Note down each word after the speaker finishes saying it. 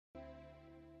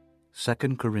2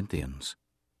 Corinthians,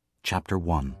 chapter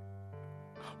 1.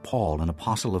 Paul, an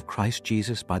apostle of Christ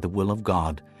Jesus by the will of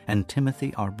God, and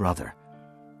Timothy our brother,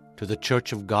 to the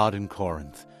church of God in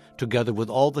Corinth, together with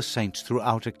all the saints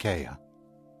throughout Achaia.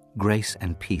 Grace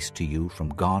and peace to you from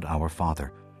God our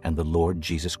Father and the Lord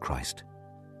Jesus Christ.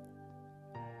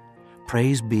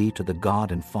 Praise be to the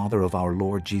God and Father of our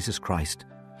Lord Jesus Christ,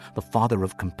 the Father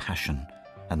of compassion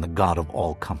and the God of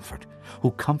all comfort,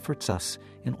 who comforts us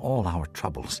in all our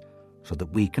troubles, so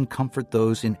that we can comfort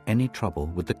those in any trouble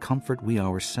with the comfort we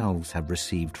ourselves have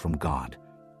received from God.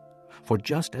 For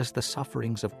just as the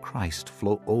sufferings of Christ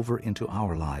flow over into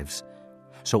our lives,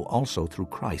 so also through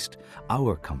Christ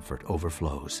our comfort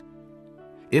overflows.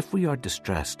 If we are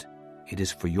distressed, it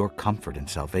is for your comfort and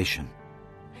salvation.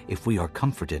 If we are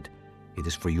comforted, it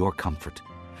is for your comfort,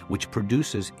 which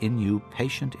produces in you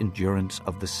patient endurance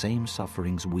of the same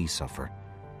sufferings we suffer.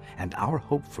 And our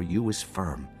hope for you is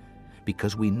firm,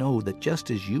 because we know that just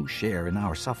as you share in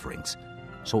our sufferings,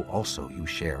 so also you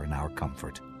share in our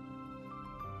comfort.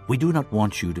 We do not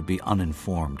want you to be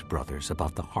uninformed, brothers,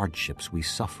 about the hardships we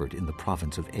suffered in the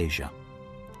province of Asia.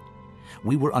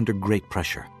 We were under great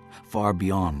pressure, far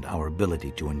beyond our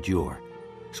ability to endure,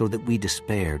 so that we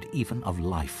despaired even of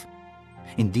life.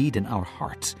 Indeed, in our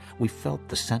hearts we felt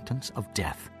the sentence of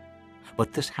death.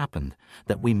 But this happened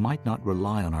that we might not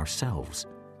rely on ourselves,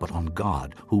 but on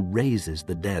God, who raises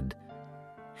the dead.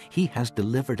 He has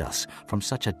delivered us from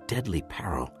such a deadly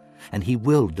peril, and He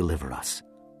will deliver us.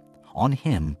 On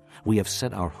Him we have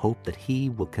set our hope that He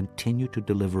will continue to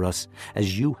deliver us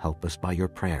as you help us by your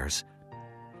prayers.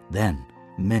 Then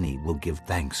many will give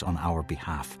thanks on our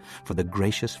behalf for the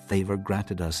gracious favor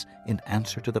granted us in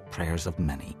answer to the prayers of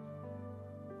many.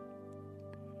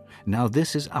 Now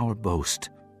this is our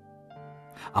boast.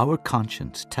 Our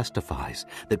conscience testifies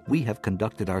that we have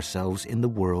conducted ourselves in the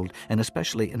world, and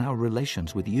especially in our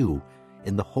relations with you,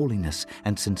 in the holiness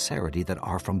and sincerity that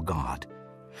are from God.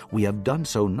 We have done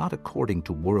so not according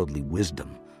to worldly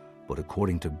wisdom, but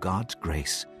according to God's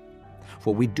grace.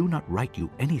 For we do not write you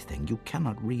anything you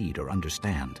cannot read or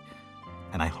understand.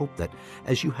 And I hope that,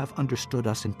 as you have understood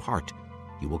us in part,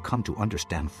 you will come to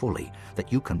understand fully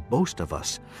that you can boast of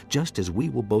us, just as we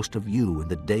will boast of you in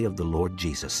the day of the Lord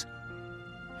Jesus.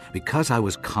 Because I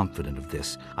was confident of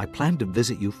this, I planned to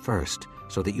visit you first,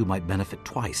 so that you might benefit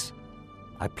twice.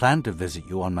 I planned to visit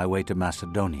you on my way to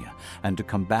Macedonia, and to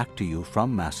come back to you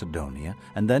from Macedonia,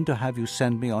 and then to have you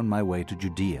send me on my way to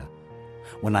Judea.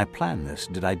 When I planned this,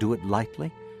 did I do it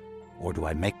lightly? Or do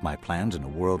I make my plans in a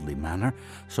worldly manner,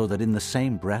 so that in the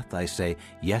same breath I say,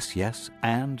 yes, yes,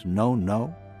 and no,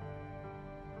 no?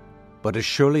 But as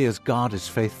surely as God is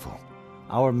faithful,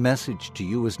 our message to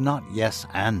you is not yes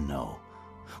and no.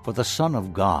 For the Son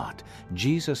of God,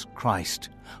 Jesus Christ,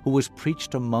 who was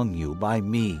preached among you by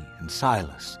me and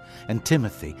Silas and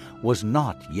Timothy, was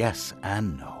not yes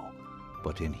and no,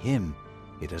 but in Him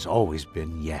it has always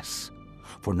been yes.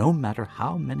 For no matter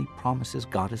how many promises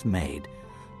God has made,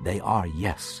 they are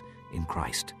yes in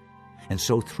Christ. And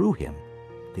so through Him,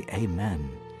 the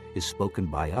Amen is spoken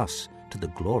by us to the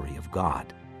glory of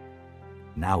God.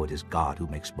 Now it is God who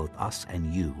makes both us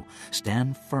and you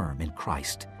stand firm in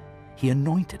Christ. He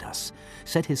anointed us,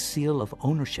 set His seal of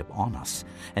ownership on us,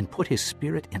 and put His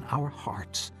Spirit in our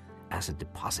hearts as a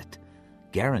deposit,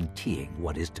 guaranteeing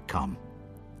what is to come.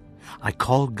 I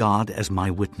call God as my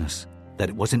witness that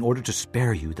it was in order to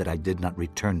spare you that I did not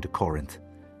return to Corinth.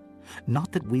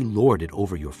 Not that we lord it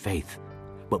over your faith,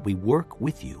 but we work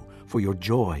with you for your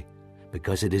joy,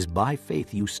 because it is by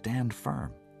faith you stand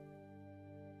firm.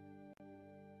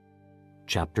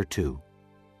 Chapter 2.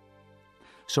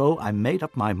 So I made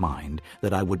up my mind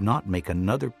that I would not make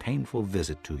another painful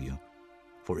visit to you.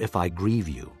 For if I grieve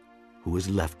you, who is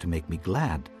left to make me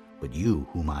glad but you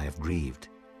whom I have grieved?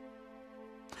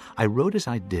 I wrote as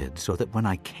I did, so that when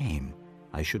I came,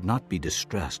 I should not be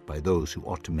distressed by those who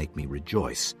ought to make me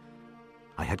rejoice.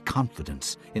 I had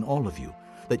confidence in all of you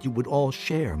that you would all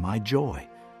share my joy.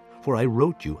 For I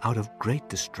wrote you out of great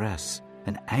distress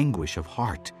and anguish of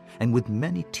heart, and with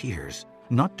many tears,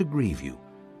 not to grieve you,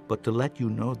 but to let you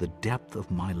know the depth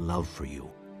of my love for you.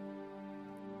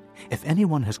 If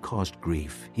anyone has caused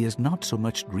grief, he has not so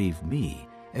much grieved me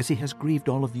as he has grieved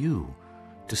all of you,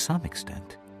 to some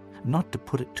extent, not to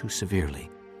put it too severely.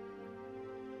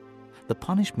 The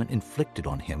punishment inflicted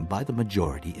on him by the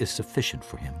majority is sufficient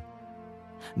for him.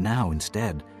 Now,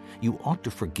 instead, you ought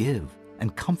to forgive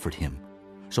and comfort him,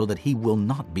 so that he will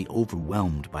not be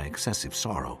overwhelmed by excessive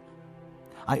sorrow.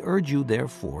 I urge you,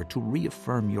 therefore, to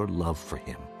reaffirm your love for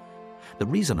him. The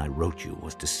reason I wrote you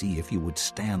was to see if you would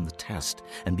stand the test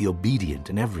and be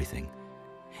obedient in everything.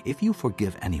 If you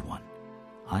forgive anyone,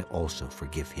 I also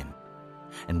forgive him.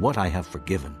 And what I have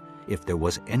forgiven, if there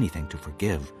was anything to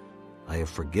forgive, I have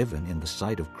forgiven in the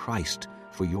sight of Christ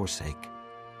for your sake,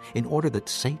 in order that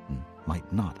Satan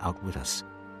might not outwit us,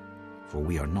 for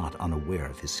we are not unaware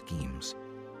of his schemes.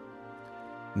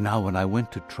 Now when I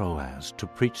went to Troas to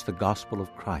preach the gospel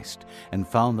of Christ and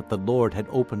found that the Lord had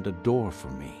opened a door for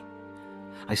me,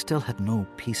 I still had no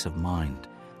peace of mind,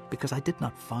 because I did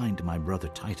not find my brother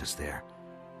Titus there.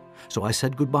 So I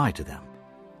said goodbye to them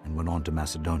and went on to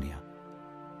Macedonia.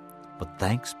 But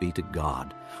thanks be to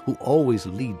God, who always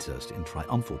leads us in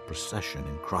triumphal procession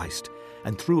in Christ,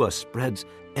 and through us spreads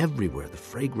everywhere the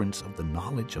fragrance of the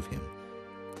knowledge of him.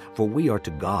 For we are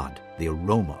to God the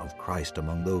aroma of Christ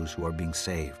among those who are being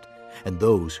saved and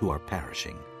those who are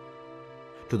perishing.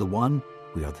 To the one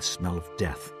we are the smell of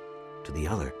death, to the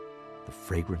other the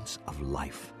fragrance of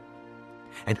life.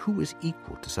 And who is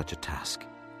equal to such a task?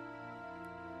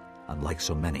 Unlike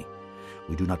so many,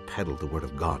 we do not peddle the word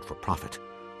of God for profit.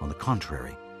 On the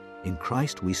contrary, in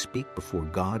Christ we speak before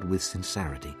God with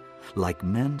sincerity, like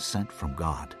men sent from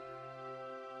God.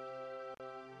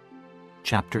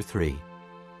 Chapter 3.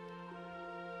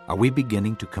 Are we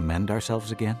beginning to commend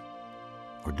ourselves again?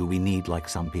 Or do we need, like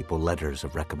some people, letters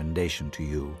of recommendation to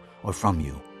you or from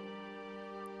you?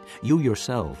 You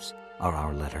yourselves are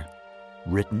our letter,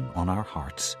 written on our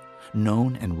hearts,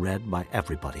 known and read by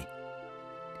everybody.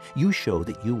 You show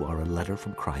that you are a letter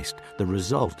from Christ, the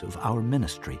result of our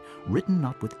ministry, written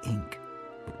not with ink,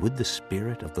 but with the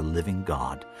Spirit of the living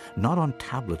God, not on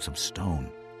tablets of stone,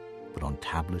 but on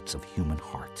tablets of human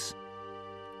hearts.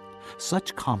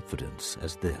 Such confidence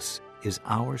as this is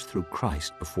ours through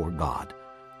Christ before God,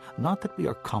 not that we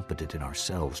are competent in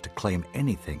ourselves to claim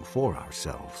anything for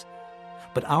ourselves,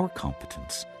 but our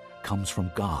competence comes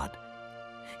from God.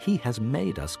 He has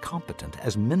made us competent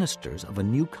as ministers of a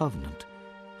new covenant,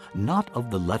 not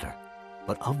of the letter,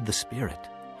 but of the Spirit.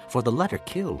 For the letter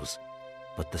kills,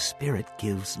 but the Spirit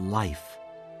gives life.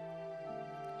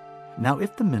 Now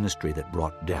if the ministry that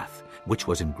brought death, which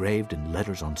was engraved in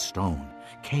letters on stone,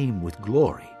 came with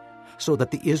glory, so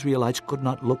that the Israelites could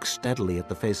not look steadily at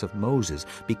the face of Moses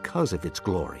because of its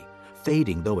glory,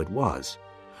 fading though it was,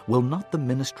 will not the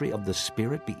ministry of the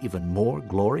Spirit be even more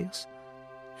glorious?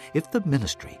 If the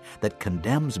ministry that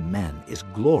condemns men is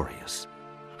glorious,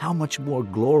 how much more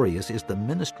glorious is the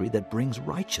ministry that brings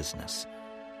righteousness?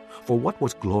 For what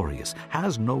was glorious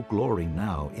has no glory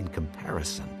now in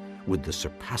comparison with the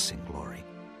surpassing glory.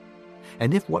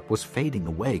 And if what was fading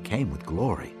away came with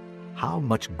glory, how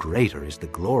much greater is the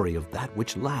glory of that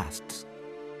which lasts?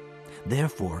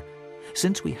 Therefore,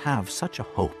 since we have such a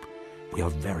hope, we are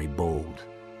very bold.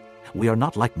 We are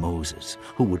not like Moses,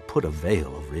 who would put a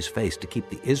veil over his face to keep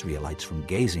the Israelites from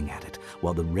gazing at it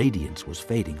while the radiance was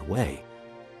fading away.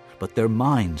 But their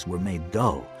minds were made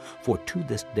dull, for to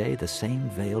this day the same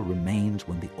veil remains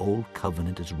when the old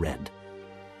covenant is read.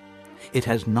 It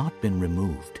has not been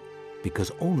removed,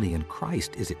 because only in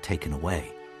Christ is it taken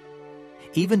away.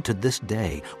 Even to this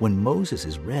day, when Moses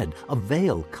is read, a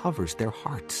veil covers their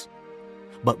hearts.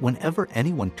 But whenever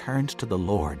anyone turns to the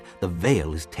Lord, the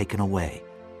veil is taken away.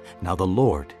 Now the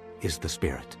Lord is the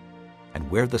Spirit, and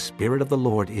where the Spirit of the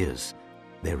Lord is,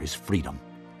 there is freedom.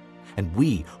 And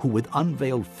we, who with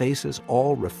unveiled faces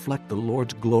all reflect the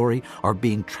Lord's glory, are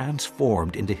being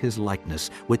transformed into his likeness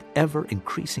with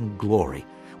ever-increasing glory,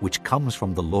 which comes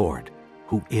from the Lord,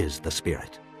 who is the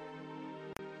Spirit.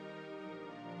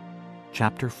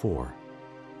 Chapter 4.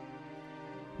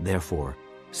 Therefore,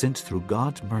 since through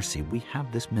God's mercy we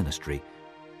have this ministry,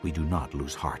 we do not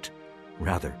lose heart.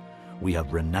 Rather, we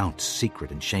have renounced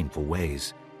secret and shameful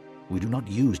ways. We do not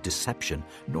use deception,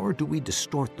 nor do we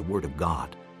distort the word of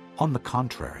God. On the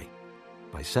contrary,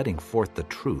 by setting forth the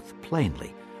truth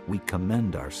plainly, we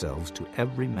commend ourselves to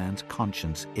every man's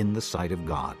conscience in the sight of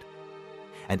God.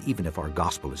 And even if our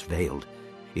gospel is veiled,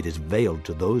 it is veiled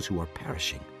to those who are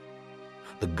perishing.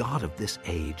 The God of this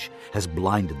age has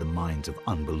blinded the minds of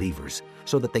unbelievers,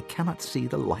 so that they cannot see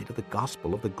the light of the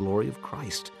gospel of the glory of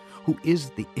Christ, who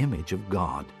is the image of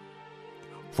God.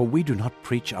 For we do not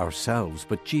preach ourselves,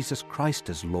 but Jesus Christ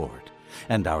as Lord,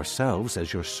 and ourselves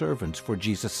as your servants for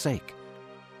Jesus' sake.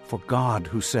 For God,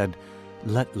 who said,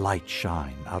 "Let light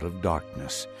shine out of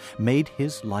darkness," made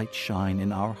his light shine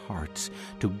in our hearts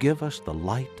to give us the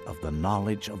light of the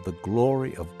knowledge of the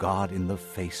glory of God in the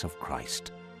face of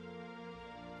Christ.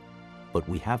 But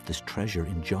we have this treasure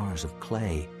in jars of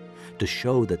clay, to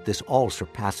show that this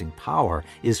all-surpassing power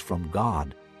is from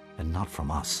God and not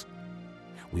from us.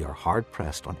 We are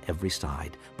hard-pressed on every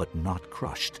side, but not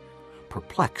crushed,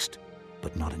 perplexed,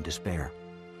 but not in despair,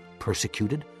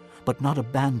 persecuted, but not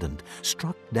abandoned,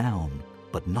 struck down,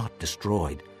 but not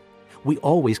destroyed. We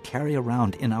always carry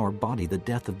around in our body the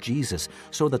death of Jesus,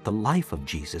 so that the life of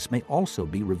Jesus may also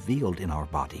be revealed in our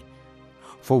body.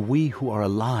 For we who are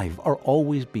alive are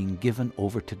always being given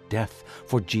over to death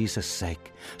for Jesus'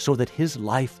 sake, so that his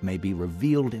life may be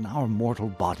revealed in our mortal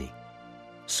body.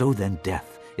 So then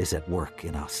death is at work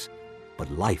in us,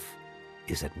 but life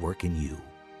is at work in you.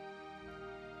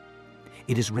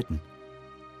 It is written,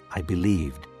 I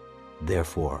believed,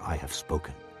 therefore I have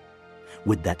spoken.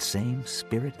 With that same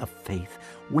spirit of faith,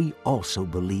 we also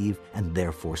believe and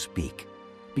therefore speak,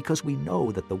 because we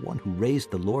know that the one who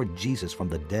raised the Lord Jesus from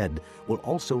the dead will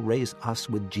also raise us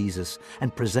with Jesus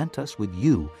and present us with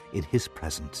you in his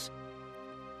presence.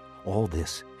 All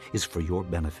this is for your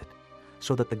benefit,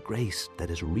 so that the grace that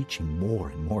is reaching more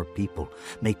and more people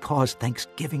may cause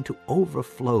thanksgiving to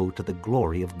overflow to the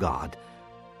glory of God.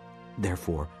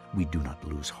 Therefore, we do not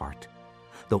lose heart.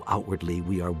 Though outwardly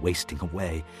we are wasting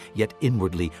away, yet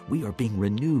inwardly we are being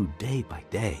renewed day by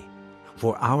day.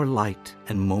 For our light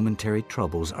and momentary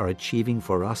troubles are achieving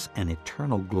for us an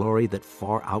eternal glory that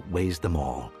far outweighs them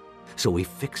all. So we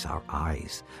fix our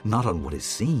eyes not on what is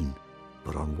seen,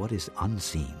 but on what is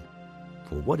unseen.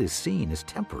 For what is seen is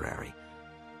temporary,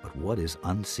 but what is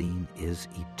unseen is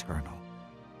eternal.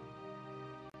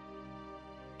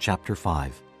 Chapter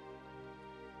 5.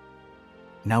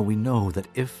 Now we know that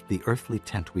if the earthly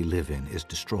tent we live in is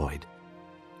destroyed,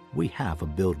 we have a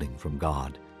building from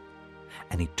God,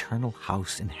 an eternal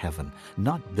house in heaven,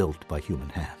 not built by human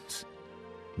hands.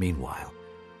 Meanwhile,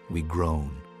 we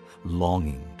groan,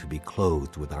 longing to be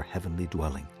clothed with our heavenly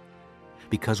dwelling,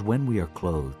 because when we are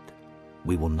clothed,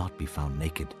 we will not be found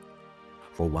naked.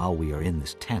 For while we are in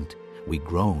this tent, we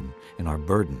groan and are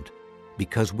burdened,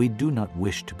 because we do not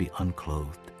wish to be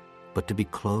unclothed, but to be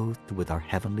clothed with our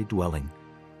heavenly dwelling,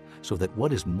 so that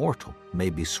what is mortal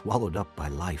may be swallowed up by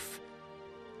life.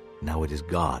 Now it is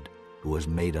God who has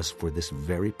made us for this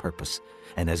very purpose,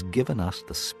 and has given us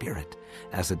the Spirit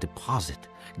as a deposit,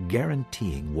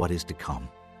 guaranteeing what is to come.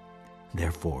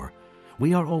 Therefore,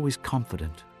 we are always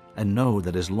confident, and know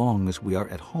that as long as we are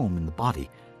at home in the body,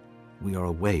 we are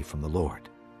away from the Lord.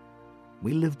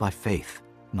 We live by faith,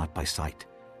 not by sight.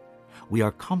 We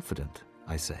are confident,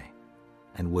 I say,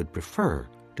 and would prefer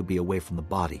to be away from the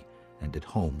body and at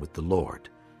home with the Lord.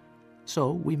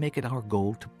 So we make it our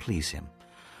goal to please him,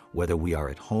 whether we are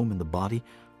at home in the body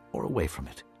or away from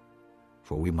it.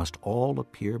 For we must all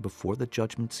appear before the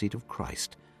judgment seat of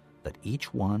Christ, that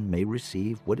each one may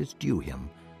receive what is due him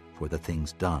for the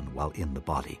things done while in the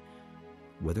body,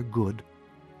 whether good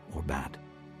or bad.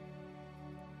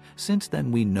 Since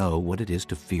then we know what it is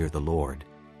to fear the Lord,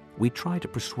 we try to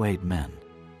persuade men.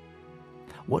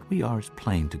 What we are is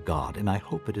plain to God, and I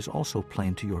hope it is also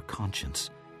plain to your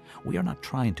conscience. We are not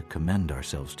trying to commend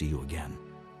ourselves to you again,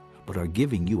 but are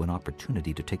giving you an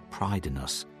opportunity to take pride in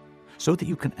us, so that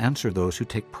you can answer those who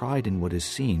take pride in what is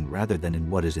seen rather than in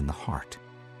what is in the heart.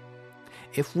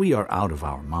 If we are out of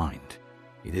our mind,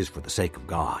 it is for the sake of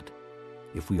God.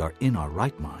 If we are in our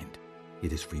right mind,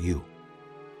 it is for you.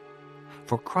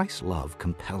 For Christ's love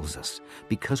compels us,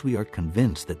 because we are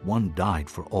convinced that one died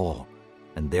for all,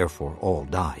 and therefore all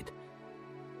died.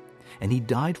 And he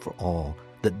died for all,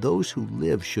 that those who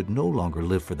live should no longer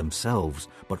live for themselves,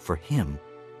 but for him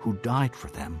who died for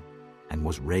them and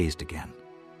was raised again.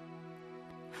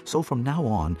 So from now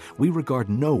on, we regard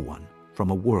no one from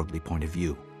a worldly point of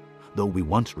view. Though we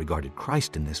once regarded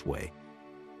Christ in this way,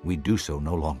 we do so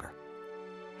no longer.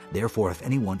 Therefore, if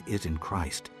anyone is in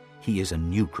Christ, he is a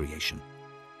new creation.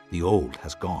 The old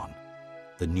has gone,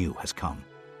 the new has come.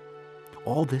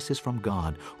 All this is from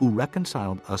God, who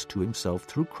reconciled us to himself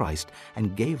through Christ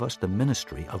and gave us the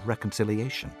ministry of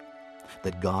reconciliation,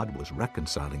 that God was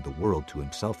reconciling the world to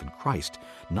himself in Christ,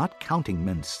 not counting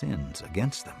men's sins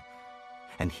against them.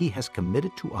 And he has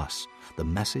committed to us the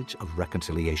message of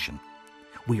reconciliation.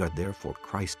 We are therefore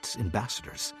Christ's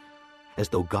ambassadors, as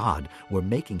though God were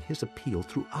making his appeal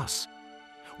through us.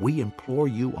 We implore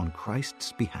you on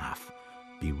Christ's behalf,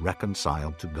 be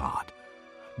reconciled to God.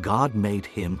 God made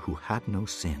him who had no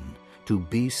sin to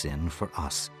be sin for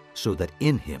us, so that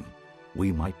in him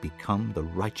we might become the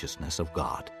righteousness of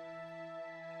God.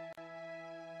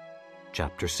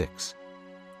 Chapter 6.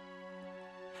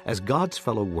 As God's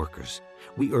fellow workers,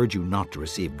 we urge you not to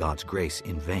receive God's grace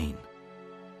in vain.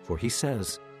 For he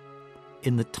says,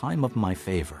 "In the time of my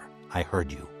favor I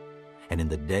heard you, and in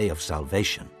the day of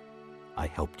salvation I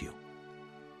helped you."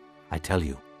 I tell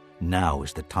you, now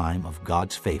is the time of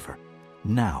God's favor.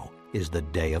 Now is the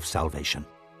day of salvation.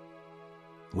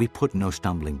 We put no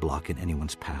stumbling block in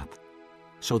anyone's path,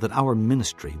 so that our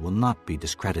ministry will not be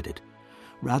discredited.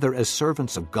 Rather, as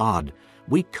servants of God,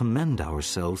 we commend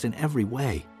ourselves in every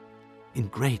way. in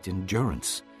great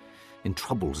endurance, in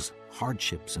troubles,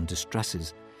 hardships, and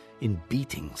distresses, in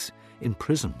beatings,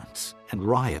 imprisonments, and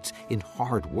riots, in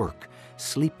hard work,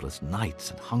 sleepless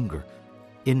nights and hunger,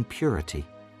 in purity,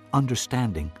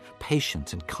 understanding,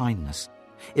 patience, and kindness,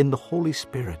 in the Holy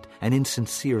Spirit and in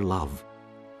sincere love,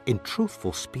 in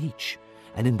truthful speech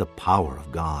and in the power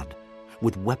of God,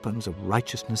 with weapons of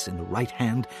righteousness in the right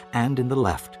hand and in the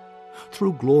left,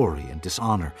 through glory and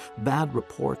dishonor, bad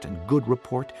report and good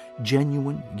report,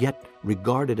 genuine yet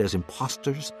regarded as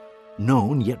impostors,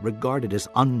 known yet regarded as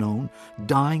unknown,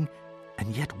 dying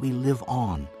and yet we live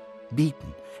on,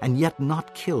 beaten and yet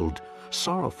not killed,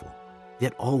 sorrowful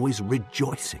yet always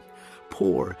rejoicing,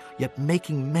 poor yet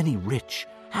making many rich,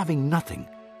 having nothing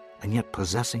and yet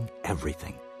possessing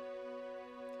everything.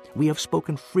 We have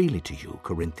spoken freely to you,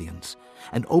 Corinthians,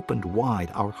 and opened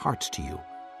wide our hearts to you.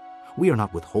 We are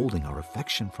not withholding our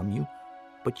affection from you,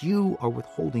 but you are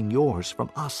withholding yours from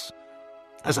us.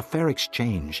 As a fair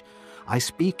exchange, I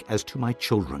speak as to my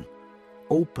children.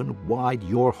 Open wide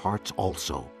your hearts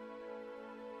also.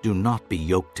 Do not be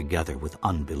yoked together with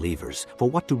unbelievers, for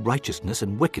what do righteousness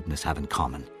and wickedness have in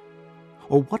common?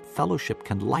 Or what fellowship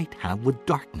can light have with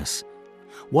darkness?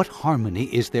 What harmony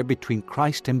is there between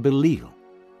Christ and Belial?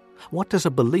 What does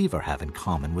a believer have in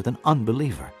common with an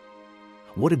unbeliever?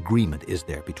 What agreement is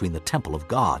there between the temple of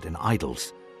God and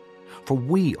idols? For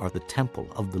we are the temple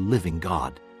of the living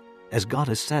God. As God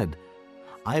has said,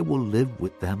 I will live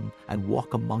with them and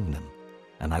walk among them,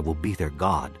 and I will be their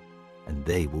God, and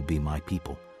they will be my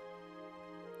people.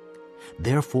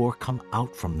 Therefore come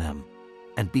out from them,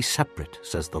 and be separate,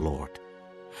 says the Lord.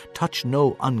 Touch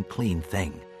no unclean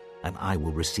thing, and I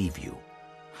will receive you.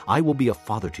 I will be a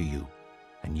father to you,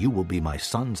 and you will be my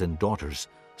sons and daughters,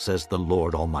 says the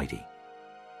Lord Almighty.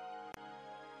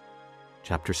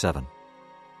 Chapter 7.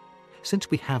 Since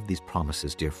we have these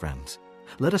promises, dear friends,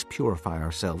 let us purify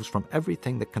ourselves from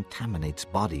everything that contaminates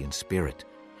body and spirit,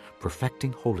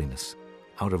 perfecting holiness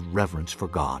out of reverence for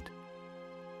God.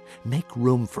 Make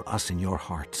room for us in your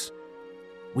hearts.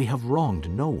 We have wronged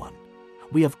no one.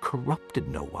 We have corrupted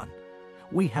no one.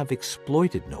 We have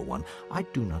exploited no one. I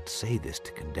do not say this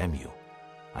to condemn you.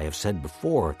 I have said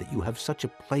before that you have such a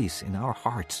place in our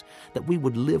hearts that we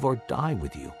would live or die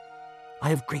with you. I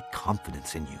have great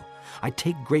confidence in you. I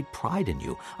take great pride in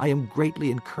you. I am greatly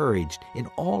encouraged. In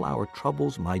all our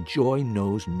troubles, my joy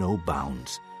knows no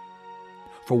bounds.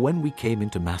 For when we came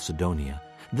into Macedonia,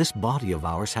 this body of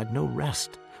ours had no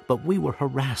rest, but we were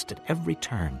harassed at every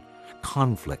turn,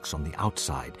 conflicts on the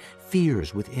outside,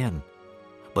 fears within.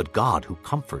 But God, who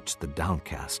comforts the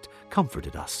downcast,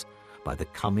 comforted us by the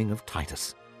coming of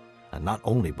Titus, and not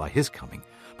only by his coming,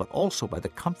 but also by the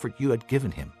comfort you had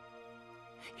given him.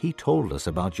 He told us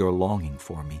about your longing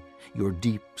for me, your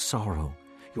deep sorrow,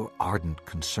 your ardent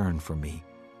concern for me,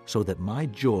 so that my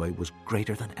joy was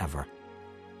greater than ever.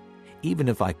 Even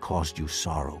if I caused you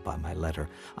sorrow by my letter,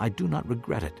 I do not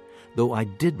regret it, though I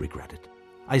did regret it.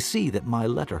 I see that my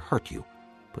letter hurt you,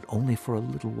 but only for a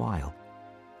little while.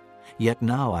 Yet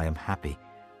now I am happy,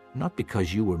 not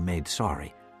because you were made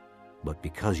sorry, but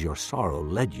because your sorrow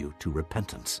led you to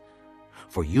repentance.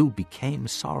 For you became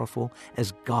sorrowful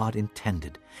as God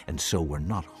intended, and so were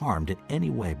not harmed in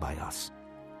any way by us.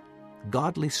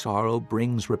 Godly sorrow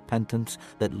brings repentance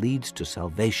that leads to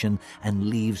salvation and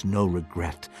leaves no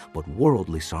regret, but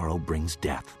worldly sorrow brings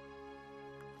death.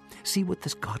 See what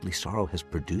this godly sorrow has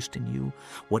produced in you,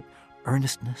 what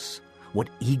earnestness, what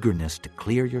eagerness to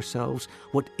clear yourselves,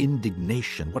 what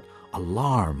indignation, what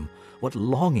alarm, what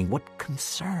longing, what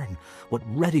concern, what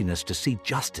readiness to see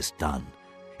justice done.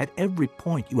 At every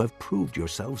point you have proved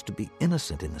yourselves to be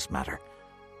innocent in this matter.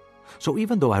 So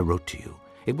even though I wrote to you,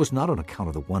 it was not on account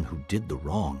of the one who did the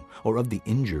wrong or of the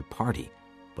injured party,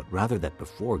 but rather that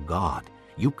before God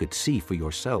you could see for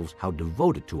yourselves how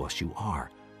devoted to us you are.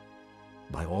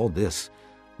 By all this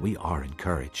we are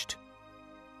encouraged.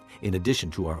 In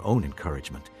addition to our own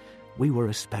encouragement, we were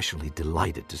especially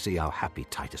delighted to see how happy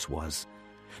Titus was,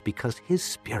 because his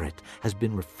spirit has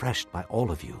been refreshed by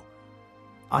all of you.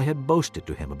 I had boasted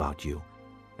to him about you,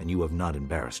 and you have not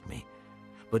embarrassed me.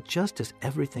 But just as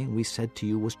everything we said to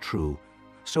you was true,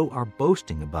 so our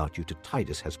boasting about you to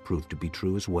Titus has proved to be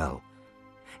true as well.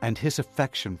 And his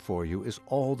affection for you is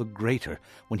all the greater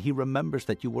when he remembers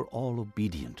that you were all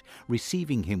obedient,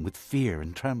 receiving him with fear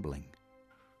and trembling.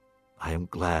 I am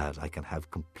glad I can have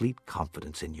complete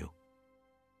confidence in you.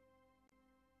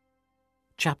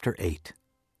 Chapter 8.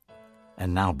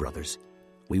 And now, brothers,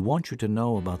 we want you to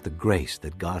know about the grace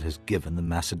that God has given the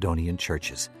Macedonian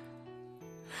churches.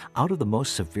 Out of the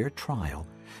most severe trial,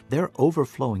 their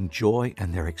overflowing joy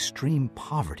and their extreme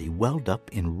poverty welled up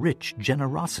in rich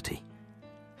generosity.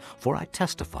 For I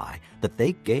testify that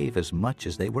they gave as much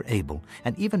as they were able,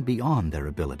 and even beyond their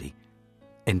ability.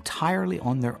 Entirely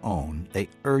on their own, they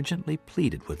urgently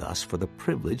pleaded with us for the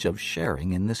privilege of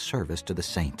sharing in this service to the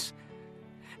saints.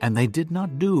 And they did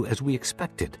not do as we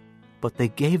expected, but they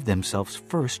gave themselves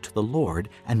first to the Lord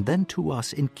and then to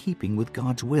us in keeping with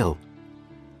God's will.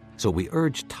 So we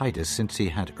urged Titus, since he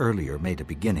had earlier made a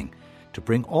beginning, to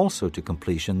bring also to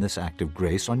completion this act of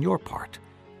grace on your part.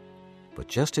 But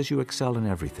just as you excel in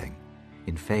everything,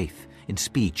 in faith, in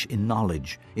speech, in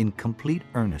knowledge, in complete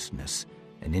earnestness,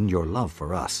 and in your love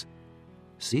for us,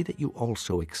 see that you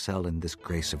also excel in this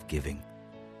grace of giving.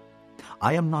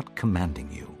 I am not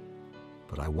commanding you,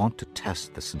 but I want to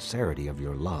test the sincerity of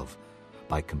your love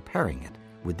by comparing it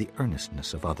with the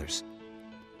earnestness of others.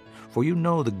 For you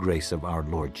know the grace of our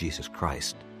Lord Jesus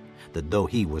Christ, that though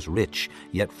he was rich,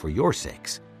 yet for your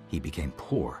sakes he became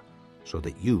poor, so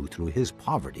that you through his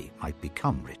poverty might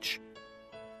become rich.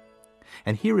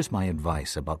 And here is my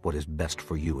advice about what is best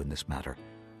for you in this matter.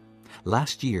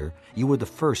 Last year you were the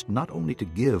first not only to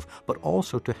give, but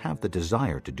also to have the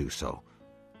desire to do so.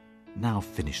 Now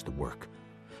finish the work,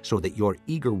 so that your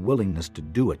eager willingness to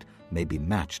do it may be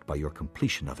matched by your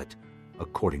completion of it,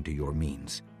 according to your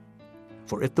means.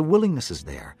 For if the willingness is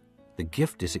there, the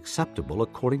gift is acceptable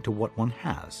according to what one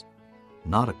has,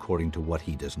 not according to what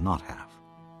he does not have.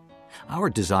 Our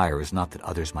desire is not that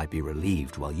others might be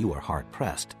relieved while you are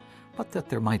hard-pressed, but that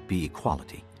there might be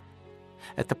equality.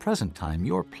 At the present time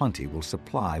your plenty will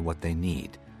supply what they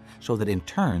need, so that in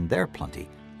turn their plenty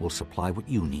will supply what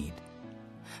you need.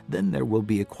 Then there will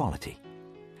be equality.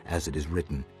 As it is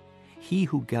written, "He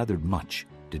who gathered much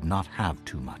did not have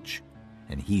too much,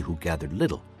 and he who gathered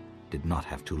little did not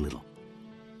have too little."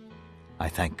 I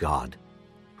thank God,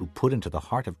 who put into the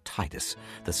heart of Titus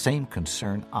the same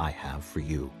concern I have for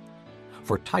you.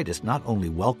 For Titus not only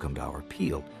welcomed our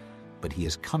appeal, but he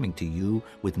is coming to you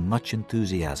with much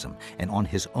enthusiasm and on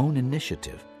his own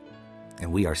initiative.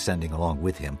 And we are sending along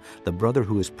with him the brother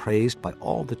who is praised by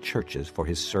all the churches for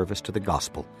his service to the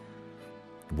gospel.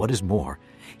 What is more,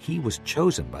 he was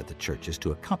chosen by the churches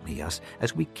to accompany us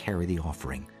as we carry the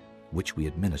offering, which we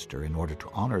administer in order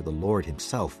to honor the Lord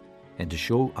himself and to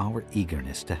show our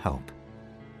eagerness to help.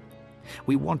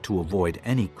 We want to avoid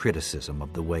any criticism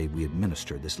of the way we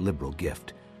administer this liberal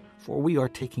gift, for we are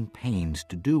taking pains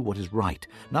to do what is right,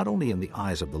 not only in the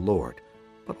eyes of the Lord,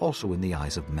 but also in the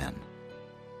eyes of men.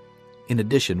 In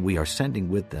addition, we are sending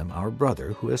with them our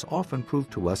brother, who has often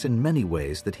proved to us in many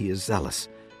ways that he is zealous,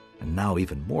 and now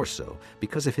even more so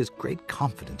because of his great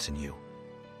confidence in you.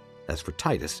 As for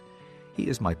Titus, he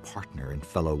is my partner and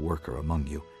fellow worker among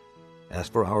you. As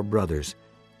for our brothers,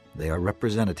 they are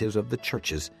representatives of the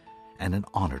churches and an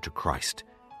honor to Christ.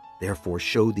 Therefore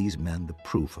show these men the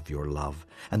proof of your love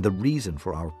and the reason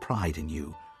for our pride in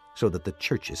you, so that the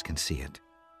churches can see it.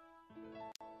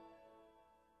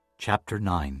 Chapter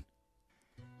 9.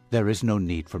 There is no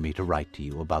need for me to write to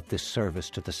you about this service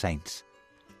to the saints,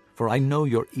 for I know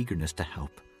your eagerness to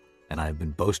help, and I have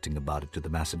been boasting about it to the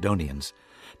Macedonians,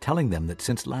 telling them that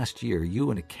since last year you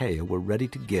and Achaia were ready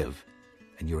to give,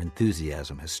 and your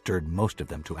enthusiasm has stirred most of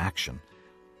them to action.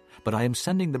 But I am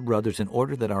sending the brothers in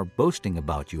order that our boasting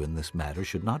about you in this matter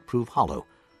should not prove hollow,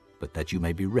 but that you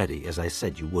may be ready as I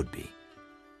said you would be.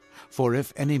 For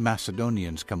if any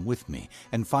Macedonians come with me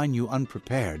and find you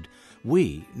unprepared,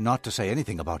 we, not to say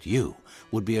anything about you,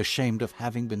 would be ashamed of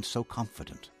having been so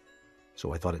confident.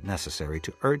 So I thought it necessary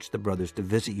to urge the brothers to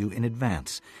visit you in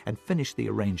advance and finish the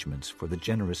arrangements for the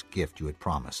generous gift you had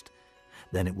promised.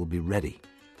 Then it will be ready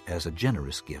as a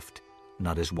generous gift,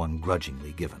 not as one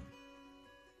grudgingly given.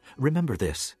 Remember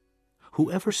this: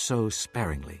 whoever sows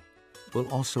sparingly will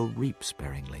also reap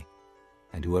sparingly,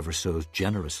 and whoever sows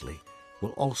generously will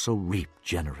also reap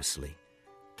generously.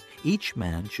 Each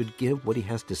man should give what he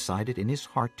has decided in his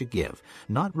heart to give,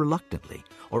 not reluctantly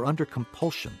or under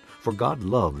compulsion, for God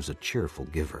loves a cheerful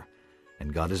giver.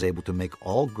 And God is able to make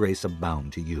all grace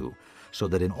abound to you, so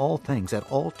that in all things at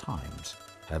all times,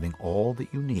 having all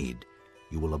that you need,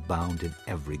 you will abound in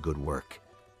every good work.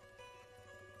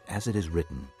 As it is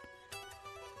written,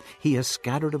 "He has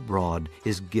scattered abroad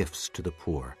his gifts to the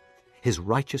poor. His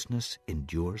righteousness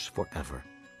endures forever."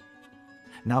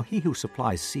 Now he who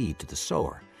supplies seed to the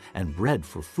sower and bread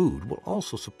for food will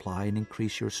also supply and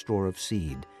increase your store of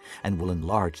seed, and will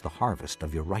enlarge the harvest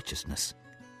of your righteousness.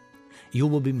 You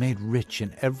will be made rich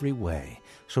in every way,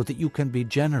 so that you can be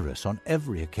generous on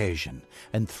every occasion,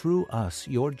 and through us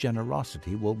your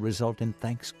generosity will result in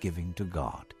thanksgiving to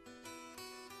God.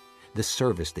 This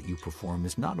service that you perform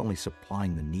is not only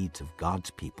supplying the needs of God's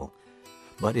people,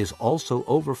 but is also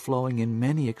overflowing in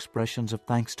many expressions of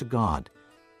thanks to God,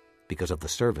 because of the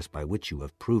service by which you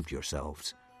have proved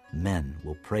yourselves, men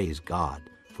will praise God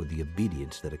for the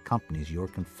obedience that accompanies your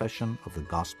confession of the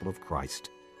gospel of Christ,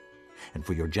 and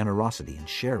for your generosity in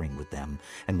sharing with them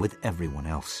and with everyone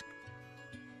else.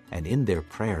 And in their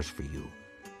prayers for you,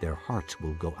 their hearts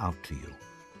will go out to you,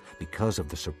 because of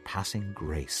the surpassing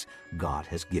grace God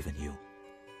has given you.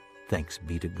 Thanks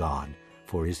be to God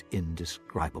for his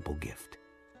indescribable gift.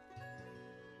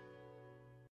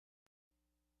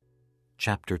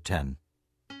 Chapter 10.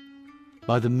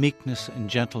 By the meekness and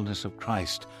gentleness of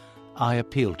Christ, I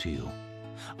appeal to you.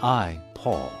 I,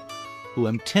 Paul, who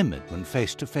am timid when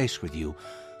face to face with you,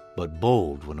 but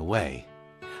bold when away.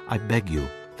 I beg you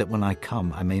that when I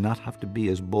come I may not have to be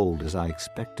as bold as I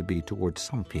expect to be towards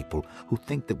some people who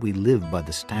think that we live by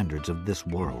the standards of this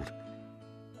world.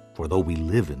 For though we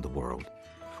live in the world,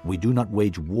 we do not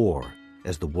wage war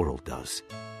as the world does.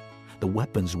 The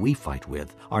weapons we fight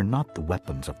with are not the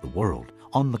weapons of the world.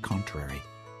 On the contrary,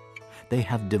 they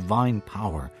have divine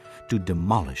power to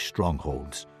demolish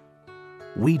strongholds.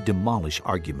 We demolish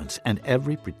arguments and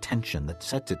every pretension that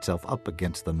sets itself up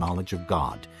against the knowledge of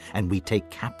God, and we take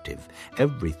captive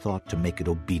every thought to make it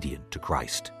obedient to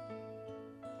Christ.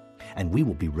 And we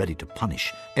will be ready to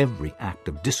punish every act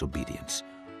of disobedience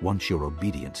once your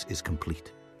obedience is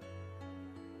complete.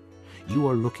 You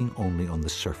are looking only on the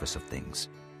surface of things.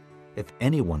 If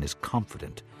anyone is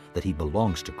confident that he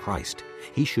belongs to Christ,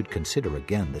 he should consider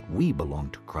again that we belong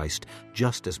to Christ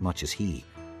just as much as he.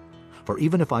 For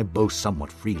even if I boast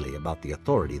somewhat freely about the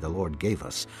authority the Lord gave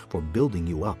us for building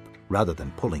you up rather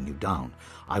than pulling you down,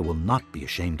 I will not be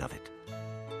ashamed of it.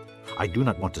 I do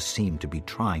not want to seem to be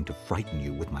trying to frighten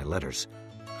you with my letters.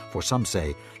 For some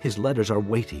say, his letters are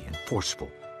weighty and forceful,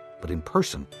 but in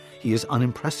person he is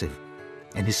unimpressive,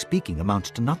 and his speaking amounts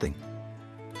to nothing.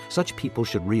 Such people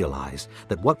should realize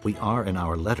that what we are in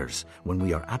our letters when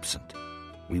we are absent,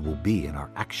 we will be in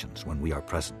our actions when we are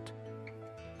present.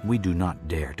 We do not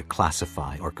dare to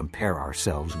classify or compare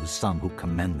ourselves with some who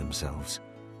commend themselves.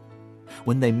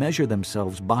 When they measure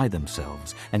themselves by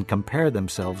themselves and compare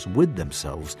themselves with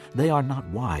themselves, they are not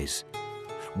wise.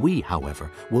 We,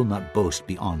 however, will not boast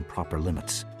beyond proper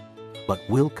limits, but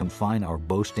will confine our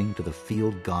boasting to the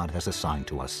field God has assigned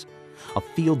to us, a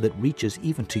field that reaches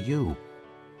even to you.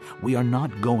 We are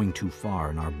not going too far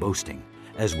in our boasting,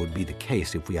 as would be the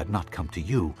case if we had not come to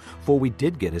you, for we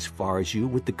did get as far as you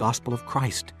with the gospel of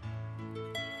Christ.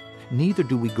 Neither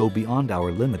do we go beyond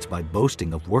our limits by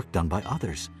boasting of work done by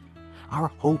others. Our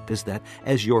hope is that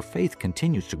as your faith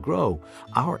continues to grow,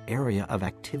 our area of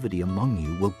activity among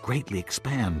you will greatly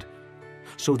expand,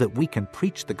 so that we can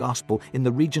preach the gospel in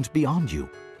the regions beyond you.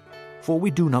 For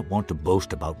we do not want to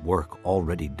boast about work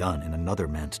already done in another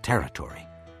man's territory.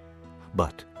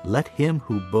 But let him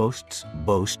who boasts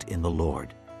boast in the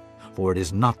Lord. For it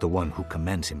is not the one who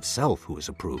commends himself who is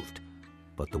approved,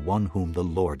 but the one whom the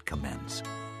Lord commends.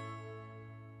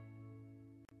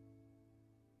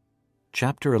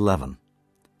 Chapter 11.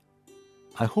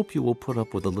 I hope you will put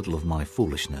up with a little of my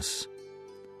foolishness,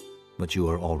 but you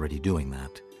are already doing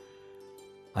that.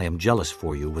 I am jealous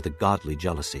for you with a godly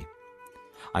jealousy.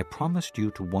 I promised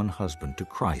you to one husband, to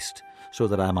Christ, so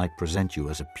that I might present you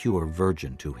as a pure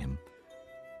virgin to him.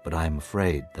 But I am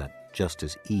afraid that, just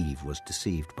as Eve was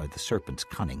deceived by the serpent's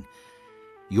cunning,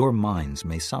 your minds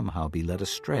may somehow be led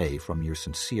astray from your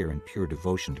sincere and pure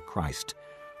devotion to Christ.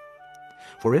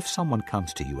 For if someone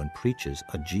comes to you and preaches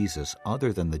a Jesus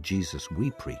other than the Jesus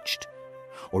we preached,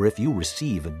 or if you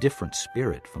receive a different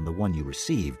spirit from the one you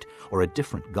received, or a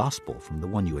different gospel from the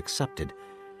one you accepted,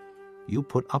 you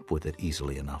put up with it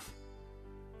easily enough.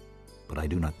 But I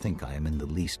do not think I am in the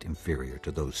least inferior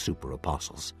to those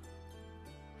super-apostles.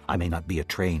 I may not be a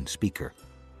trained speaker,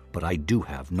 but I do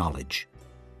have knowledge.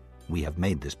 We have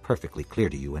made this perfectly clear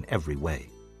to you in every way.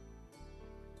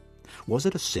 Was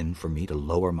it a sin for me to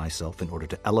lower myself in order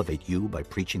to elevate you by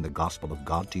preaching the gospel of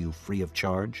God to you free of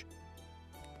charge?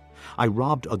 I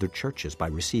robbed other churches by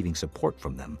receiving support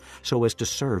from them so as to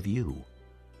serve you.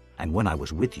 And when I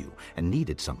was with you and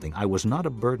needed something, I was not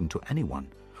a burden to anyone,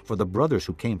 for the brothers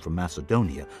who came from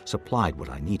Macedonia supplied what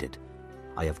I needed.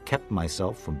 I have kept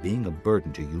myself from being a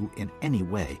burden to you in any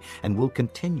way, and will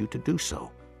continue to do so.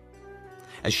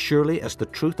 As surely as the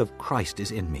truth of Christ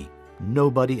is in me,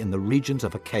 nobody in the regions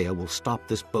of Achaia will stop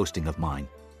this boasting of mine.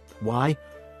 Why?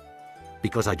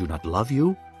 Because I do not love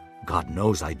you? God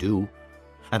knows I do.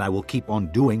 And I will keep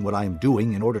on doing what I am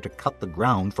doing in order to cut the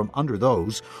ground from under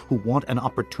those who want an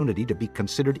opportunity to be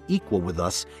considered equal with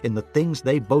us in the things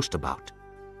they boast about.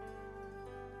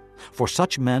 For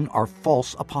such men are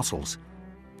false apostles,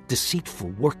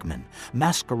 deceitful workmen,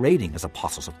 masquerading as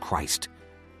apostles of Christ.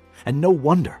 And no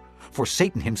wonder, for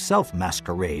Satan himself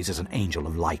masquerades as an angel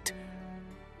of light.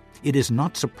 It is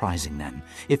not surprising, then,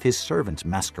 if his servants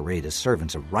masquerade as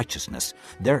servants of righteousness.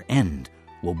 Their end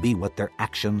will be what their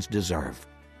actions deserve.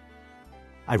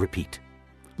 I repeat,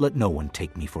 let no one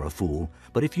take me for a fool,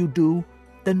 but if you do,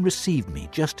 then receive me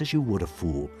just as you would a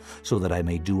fool, so that I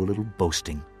may do a little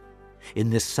boasting.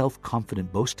 In this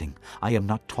self-confident boasting, I am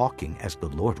not talking as the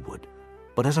Lord would,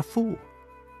 but as a fool.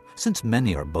 Since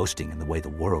many are boasting in the way the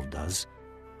world does,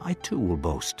 I too will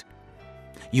boast.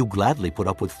 You gladly put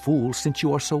up with fools since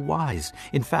you are so wise.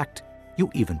 In fact, you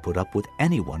even put up with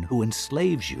anyone who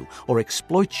enslaves you or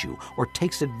exploits you or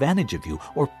takes advantage of you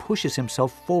or pushes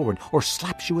himself forward or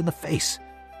slaps you in the face.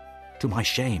 To my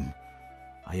shame,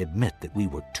 I admit that we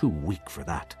were too weak for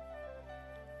that.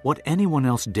 What anyone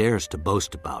else dares to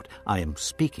boast about, I am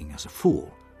speaking as a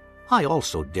fool, I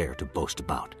also dare to boast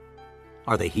about.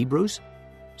 Are they Hebrews?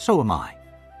 So am I.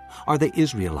 Are they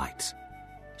Israelites?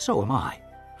 So am I.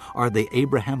 Are they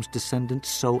Abraham's descendants?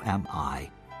 So am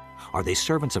I. Are they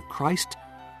servants of Christ?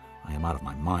 I am out of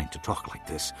my mind to talk like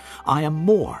this. I am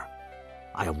more.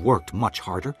 I have worked much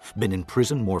harder, been in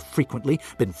prison more frequently,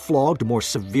 been flogged more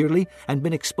severely, and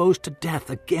been exposed to death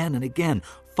again and again.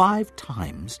 5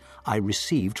 times I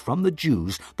received from the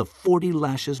Jews the 40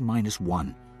 lashes minus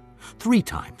 1. 3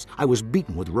 times I was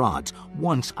beaten with rods.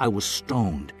 Once I was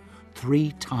stoned.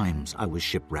 3 times I was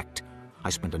shipwrecked. I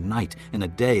spent a night and a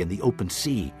day in the open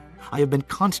sea. I have been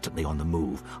constantly on the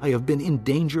move. I have been in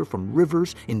danger from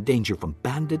rivers, in danger from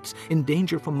bandits, in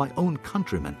danger from my own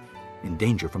countrymen, in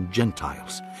danger from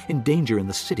Gentiles, in danger in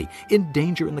the city, in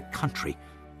danger in the country,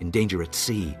 in danger at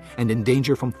sea, and in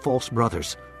danger from false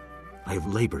brothers. I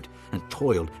have labored and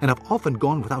toiled and have often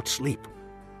gone without sleep.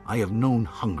 I have known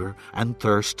hunger and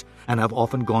thirst and have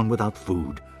often gone without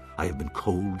food. I have been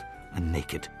cold and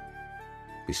naked.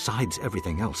 Besides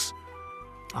everything else,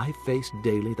 I face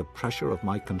daily the pressure of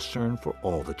my concern for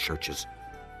all the churches.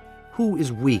 Who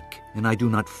is weak and I do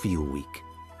not feel weak?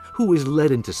 Who is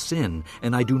led into sin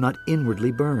and I do not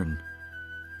inwardly burn?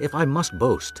 If I must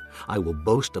boast, I will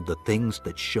boast of the things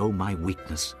that show my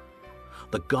weakness.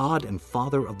 The God and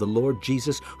Father of the Lord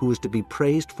Jesus, who is to be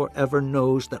praised forever,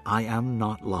 knows that I am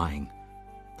not lying.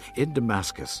 In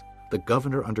Damascus, the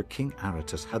governor under King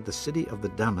Aretas had the city of the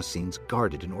Damascenes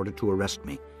guarded in order to arrest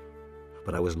me.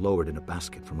 But I was lowered in a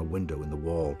basket from a window in the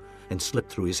wall and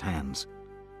slipped through his hands.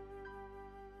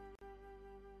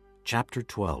 Chapter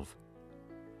 12.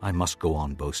 I must go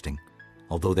on boasting.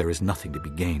 Although there is nothing to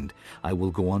be gained, I will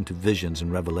go on to visions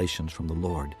and revelations from the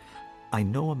Lord. I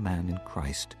know a man in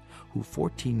Christ who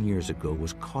 14 years ago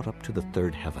was caught up to the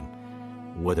 3rd heaven.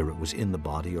 Whether it was in the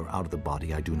body or out of the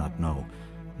body, I do not know.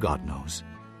 God knows.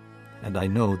 And I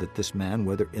know that this man,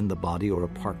 whether in the body or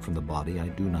apart from the body, I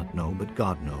do not know, but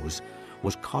God knows,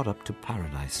 was caught up to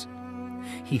paradise.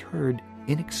 He heard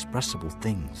inexpressible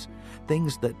things,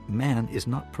 things that man is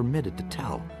not permitted to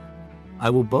tell. I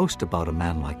will boast about a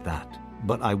man like that,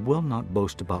 but I will not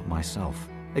boast about myself,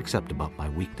 except about my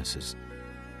weaknesses.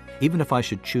 Even if I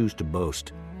should choose to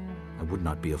boast, I would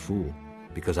not be a fool,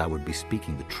 because I would be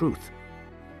speaking the truth.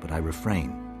 But I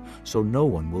refrain, so no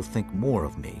one will think more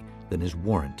of me than is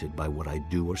warranted by what I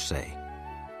do or say.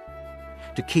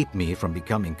 To keep me from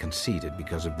becoming conceited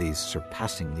because of these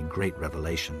surpassingly great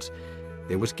revelations,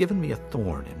 there was given me a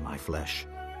thorn in my flesh,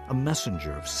 a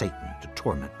messenger of Satan to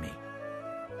torment me.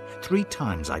 3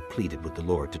 times I pleaded with the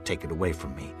Lord to take it away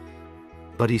from me.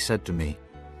 But he said to me,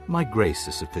 "My grace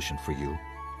is sufficient for you,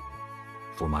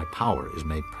 for my power is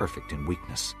made perfect in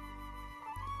weakness."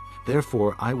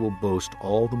 Therefore I will boast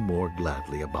all the more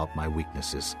gladly about my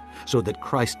weaknesses, so that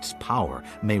Christ's power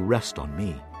may rest on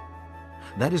me.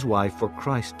 That is why, for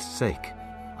Christ's sake,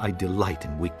 I delight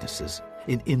in weaknesses,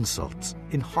 in insults,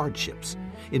 in hardships,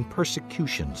 in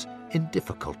persecutions, in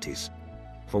difficulties.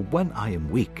 For when I am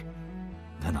weak,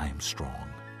 then I am strong.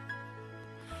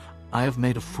 I have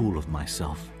made a fool of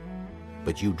myself,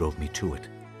 but you drove me to it.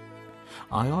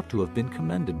 I ought to have been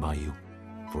commended by you,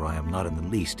 for I am not in the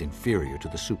least inferior to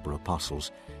the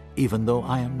super-apostles, even though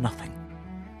I am nothing.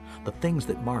 The things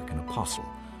that mark an apostle,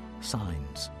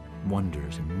 signs,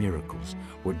 wonders, and miracles,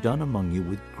 were done among you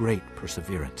with great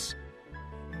perseverance.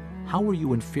 How were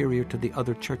you inferior to the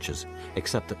other churches,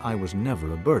 except that I was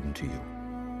never a burden to you?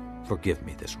 Forgive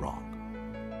me this wrong.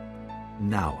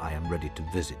 Now I am ready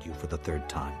to visit you for the 3rd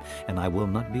time, and I will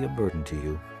not be a burden to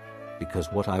you,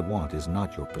 because what I want is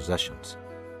not your possessions,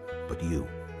 but you.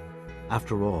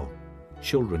 After all,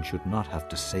 children should not have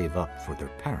to save up for their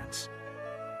parents,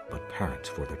 but parents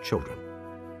for their children.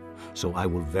 So I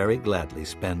will very gladly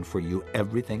spend for you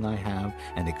everything I have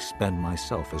and expend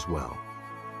myself as well.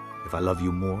 If I love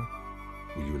you more,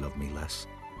 will you love me less?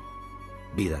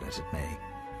 Be that as it may,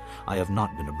 I have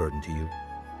not been a burden to you.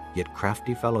 Yet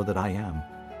crafty fellow that I am,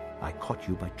 I caught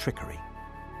you by trickery.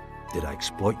 Did I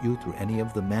exploit you through any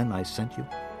of the men I sent you?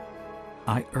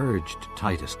 I urged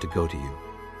Titus to go to you,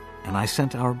 and I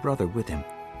sent our brother with him.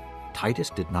 Titus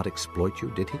did not exploit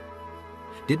you, did he?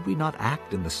 Did we not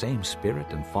act in the same spirit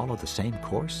and follow the same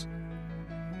course?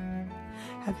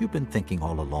 Have you been thinking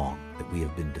all along that we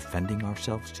have been defending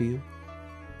ourselves to you?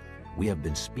 We have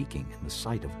been speaking in the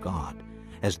sight of God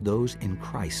as those in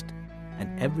Christ,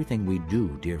 and everything we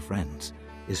do, dear friends,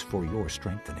 is for your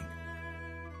strengthening.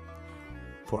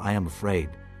 For I am afraid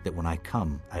that when I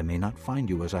come, I may not find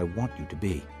you as I want you to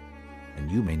be,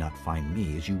 and you may not find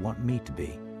me as you want me to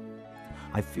be.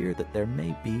 I fear that there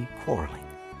may be quarreling,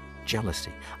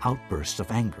 jealousy, outbursts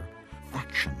of anger,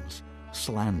 factions,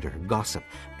 slander, gossip,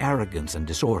 arrogance, and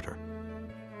disorder.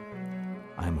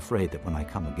 I am afraid that when I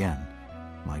come again,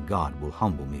 my God will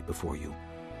humble me before you,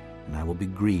 and I will be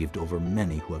grieved over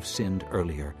many who have sinned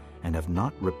earlier and have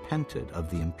not repented of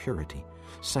the impurity,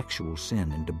 sexual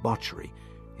sin, and debauchery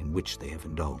in which they have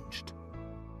indulged.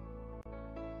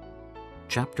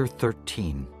 Chapter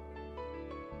 13.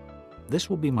 This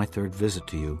will be my third visit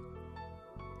to you.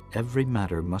 Every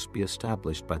matter must be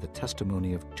established by the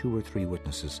testimony of 2 or 3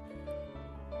 witnesses.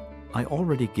 I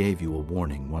already gave you a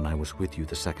warning when I was with you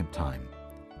the second time.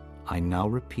 I now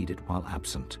repeat it while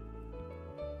absent.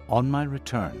 On my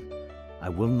return, I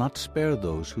will not spare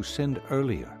those who sinned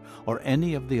earlier or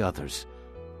any of the others,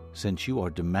 since you are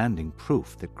demanding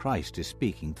proof that Christ is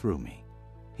speaking through me.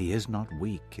 He is not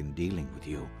weak in dealing with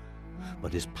you,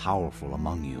 but is powerful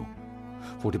among you.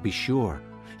 For to be sure,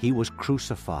 he was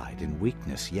crucified in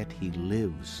weakness, yet he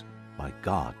lives by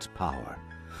God's power.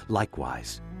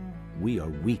 Likewise, we are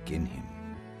weak in him,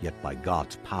 yet by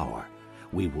God's power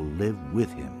we will live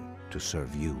with him to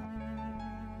serve you.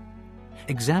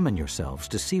 Examine yourselves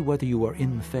to see whether you are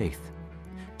in the faith.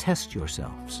 Test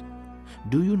yourselves.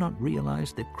 Do you not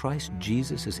realize that Christ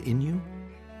Jesus is in you?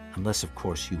 Unless, of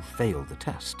course, you fail the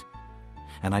test.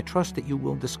 And I trust that you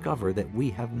will discover that we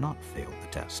have not failed the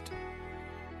test.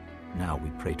 Now we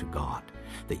pray to God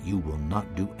that you will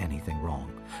not do anything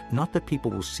wrong. Not that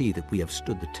people will see that we have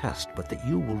stood the test, but that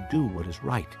you will do what is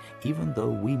right, even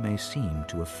though we may seem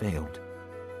to have failed.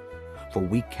 For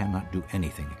we cannot do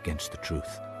anything against the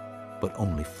truth, but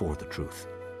only for the truth.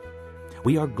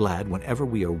 We are glad whenever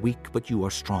we are weak, but you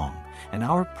are strong, and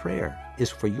our prayer is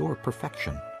for your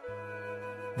perfection.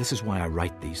 This is why I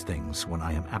write these things when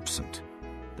I am absent,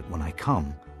 that when I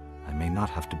come, I may not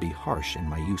have to be harsh in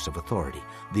my use of authority,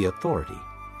 the authority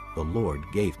the Lord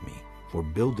gave me for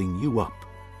building you up,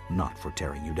 not for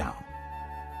tearing you down.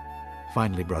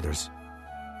 Finally, brothers,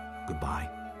 goodbye.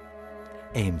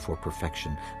 Aim for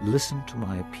perfection. Listen to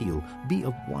my appeal. Be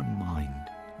of one mind.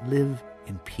 Live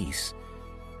in peace,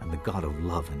 and the God of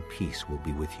love and peace will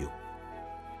be with you.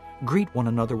 Greet one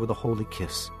another with a holy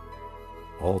kiss.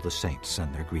 All the saints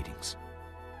send their greetings.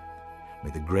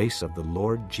 May the grace of the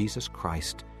Lord Jesus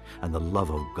Christ and the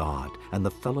love of God and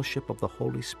the fellowship of the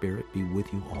Holy Spirit be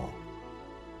with you all.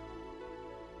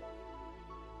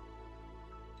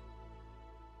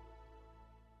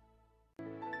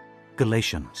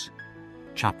 Galatians,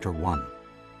 chapter 1.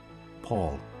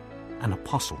 Paul, an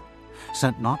apostle,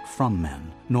 sent not from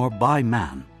men, nor by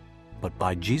man, but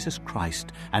by Jesus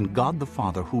Christ and God the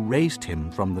Father, who raised him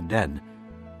from the dead,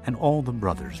 and all the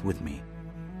brothers with me.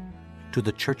 To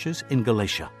the churches in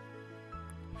Galatia,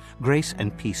 grace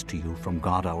and peace to you from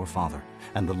God our Father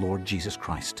and the Lord Jesus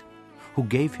Christ, who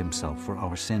gave himself for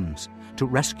our sins to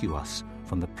rescue us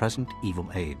from the present evil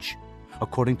age,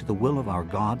 according to the will of our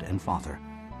God and Father,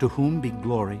 to whom be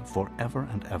glory forever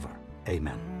and ever.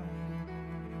 Amen.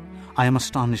 I am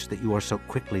astonished that you are so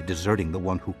quickly deserting the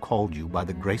one who called you by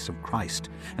the grace of Christ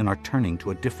and are turning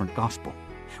to a different gospel,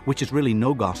 which is really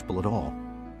no gospel at all.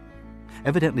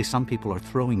 Evidently, some people are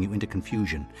throwing you into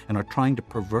confusion and are trying to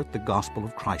pervert the gospel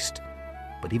of Christ.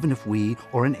 But even if we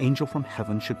or an angel from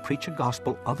heaven should preach a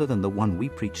gospel other than the one we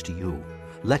preach to you,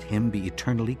 let him be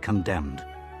eternally condemned.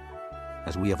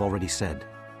 As we have already said,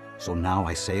 so now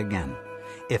I say again,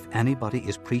 if anybody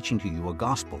is preaching to you a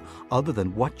gospel other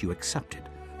than what you accepted,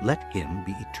 let him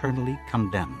be eternally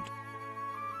condemned.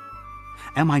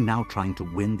 Am I now trying to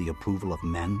win the approval of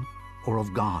men or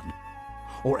of God?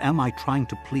 Or am I trying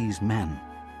to please men?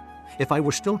 If I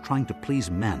were still trying to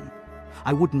please men,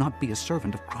 I would not be a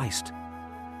servant of Christ.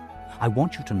 I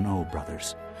want you to know,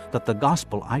 brothers, that the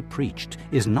gospel I preached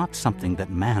is not something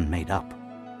that man made up.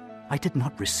 I did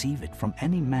not receive it from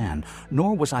any man,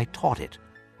 nor was I taught it.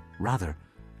 Rather,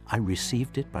 I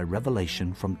received it by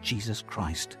revelation from Jesus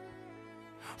Christ.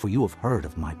 For you have heard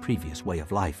of my previous way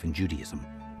of life in Judaism,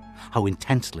 how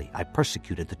intensely I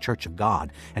persecuted the church of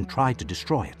God and tried to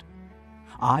destroy it.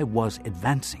 I was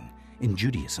advancing in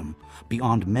Judaism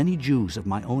beyond many Jews of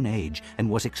my own age and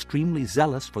was extremely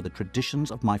zealous for the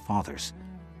traditions of my fathers.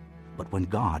 But when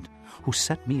God, who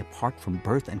set me apart from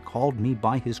birth and called me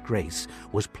by his grace,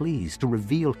 was pleased to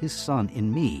reveal his Son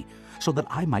in me so that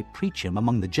I might preach him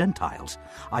among the Gentiles,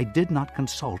 I did not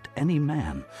consult any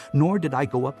man, nor did I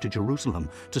go up to Jerusalem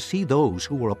to see those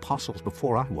who were apostles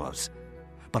before I was.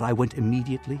 But I went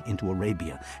immediately into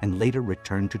Arabia and later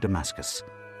returned to Damascus.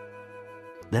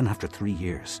 Then after 3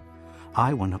 years,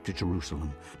 I went up to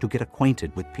Jerusalem to get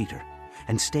acquainted with Peter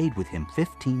and stayed with him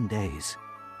 15 days.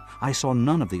 I saw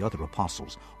none of the other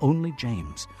apostles, only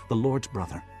James, the Lord's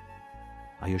brother.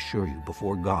 I assure you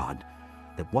before God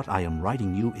that what I am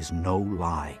writing you is no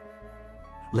lie.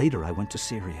 Later I went to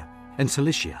Syria and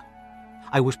Cilicia.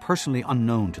 I was personally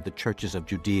unknown to the churches of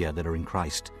Judea that are in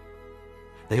Christ.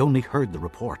 They only heard the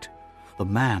report. The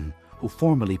man who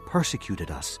formerly persecuted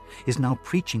us is now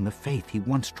preaching the faith he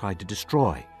once tried to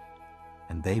destroy,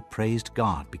 and they praised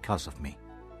God because of me.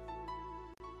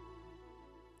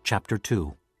 Chapter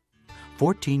 2.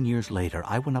 14 years later,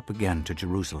 I went up again to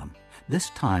Jerusalem,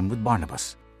 this time with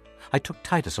Barnabas. I took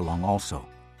Titus along also.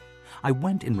 I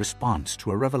went in response to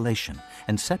a revelation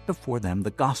and set before them the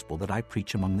gospel that I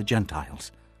preach among the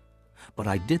Gentiles. But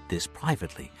I did this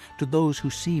privately to those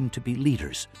who seemed to be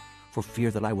leaders, for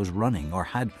fear that I was running or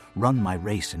had run my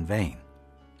race in vain.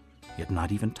 Yet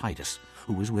not even Titus,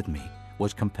 who was with me,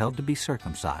 was compelled to be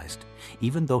circumcised,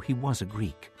 even though he was a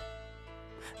Greek.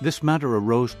 This matter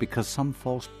arose because some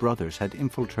false brothers had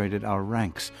infiltrated our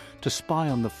ranks to spy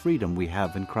on the freedom we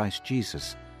have in Christ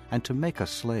Jesus and to make us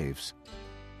slaves.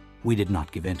 We did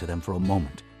not give in to them for a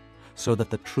moment, so that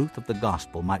the truth of the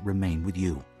gospel might remain with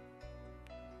you.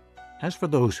 As for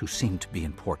those who seemed to be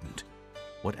important,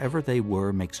 whatever they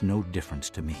were makes no difference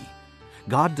to me.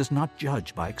 God does not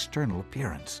judge by external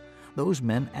appearance. Those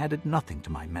men added nothing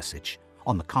to my message.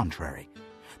 On the contrary,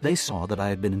 they saw that I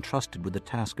had been entrusted with the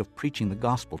task of preaching the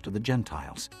gospel to the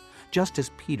Gentiles, just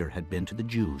as Peter had been to the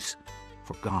Jews.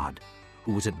 For God,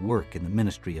 who was at work in the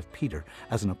ministry of Peter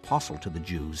as an apostle to the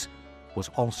Jews, was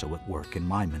also at work in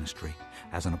my ministry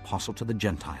as an apostle to the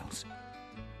Gentiles.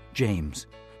 James,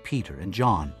 Peter, and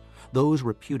John, those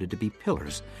reputed to be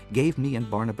pillars, gave me and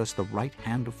Barnabas the right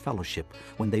hand of fellowship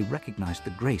when they recognized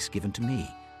the grace given to me.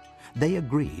 They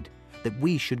agreed that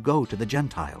we should go to the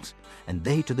Gentiles, and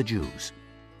they to the Jews.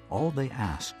 All they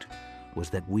asked was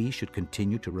that we should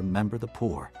continue to remember the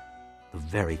poor, the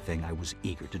very thing I was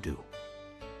eager to do.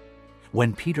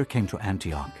 When Peter came to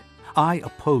Antioch, I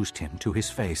opposed him to his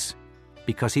face,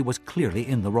 because he was clearly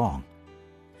in the wrong.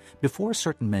 Before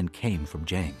certain men came from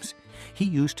James, he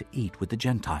used to eat with the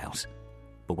Gentiles.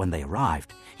 But when they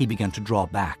arrived, he began to draw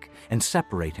back and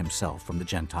separate himself from the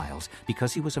Gentiles,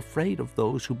 because he was afraid of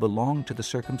those who belonged to the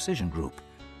circumcision group.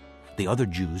 The other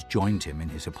Jews joined him in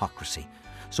his hypocrisy,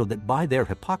 so that by their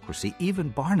hypocrisy even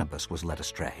Barnabas was led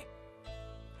astray.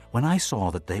 When I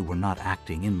saw that they were not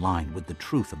acting in line with the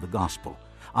truth of the gospel,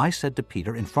 I said to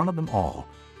Peter in front of them all,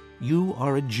 "You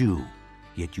are a Jew,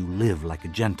 yet you live like a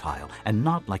Gentile and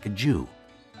not like a Jew.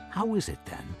 How is it,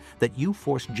 then, that you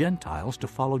force Gentiles to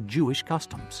follow Jewish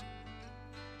customs?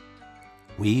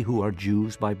 We who are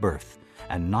Jews by birth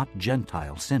and not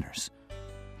Gentile sinners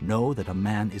know that a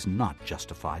man is not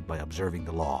justified by observing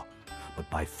the law, but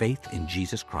by faith in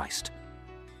Jesus Christ.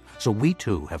 So we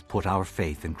too have put our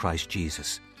faith in Christ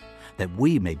Jesus, that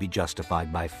we may be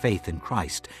justified by faith in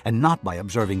Christ and not by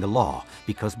observing the law,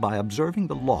 because by observing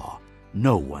the law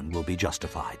no one will be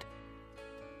justified.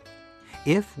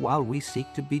 If, while we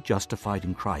seek to be justified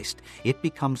in Christ, it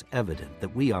becomes evident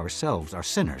that we ourselves are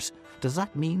sinners, does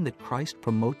that mean that Christ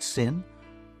promotes sin?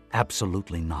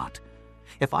 Absolutely not.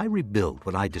 If I rebuild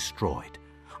what I destroyed,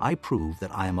 I prove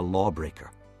that I am a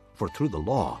lawbreaker. For through the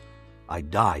law, I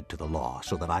died to the law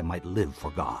so that I might live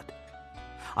for God.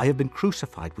 I have been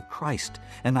crucified with Christ,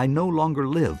 and I no longer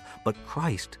live, but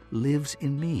Christ lives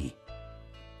in me.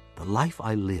 The life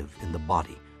I live in the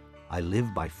body, I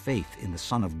live by faith in the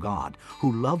Son of God,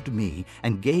 who loved me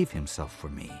and gave himself for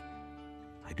me.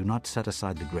 I do not set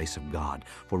aside the grace of God,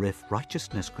 for if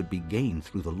righteousness could be gained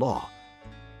through the law,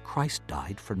 Christ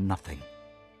died for nothing.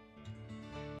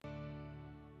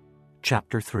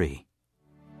 Chapter 3.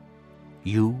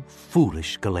 You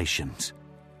foolish Galatians!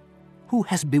 Who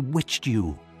has bewitched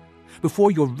you?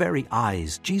 Before your very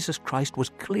eyes, Jesus Christ was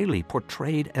clearly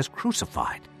portrayed as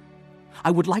crucified.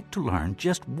 I would like to learn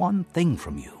just one thing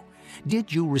from you.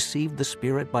 Did you receive the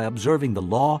Spirit by observing the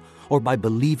law or by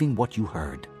believing what you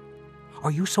heard?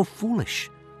 Are you so foolish?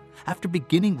 After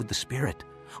beginning with the Spirit,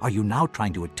 are you now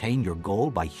trying to attain your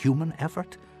goal by human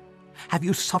effort? Have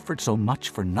you suffered so much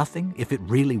for nothing, if it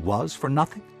really was for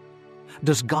nothing?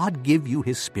 Does God give you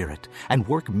His Spirit and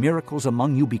work miracles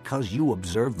among you because you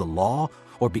observe the law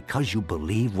or because you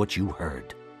believe what you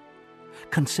heard?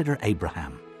 Consider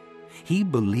Abraham. He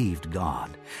believed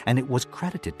God, and it was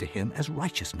credited to him as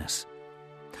righteousness.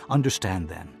 Understand,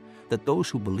 then, that those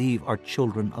who believe are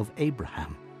children of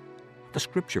Abraham. The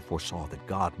Scripture foresaw that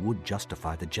God would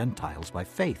justify the Gentiles by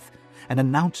faith and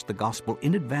announced the gospel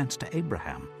in advance to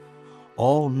Abraham.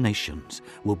 All nations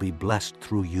will be blessed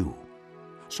through you.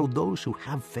 So those who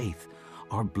have faith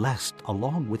are blessed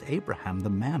along with Abraham, the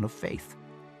man of faith.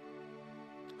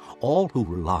 All who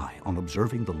rely on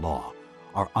observing the law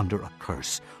are under a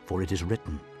curse, for it is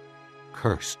written,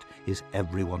 "Cursed is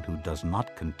everyone who does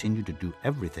not continue to do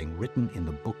everything written in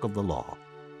the book of the law."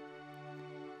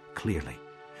 Clearly,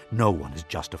 no one is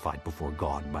justified before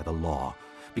God by the law,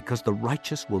 because the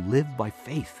righteous will live by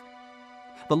faith.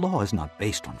 The law is not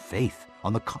based on faith.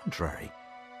 On the contrary,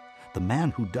 the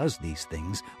man who does these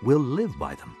things will live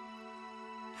by them.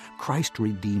 Christ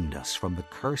redeemed us from the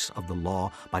curse of the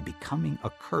law by becoming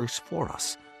a curse for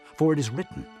us. For it is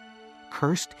written,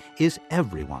 "Cursed is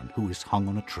everyone who is hung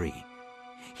on a tree."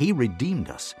 He redeemed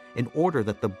us in order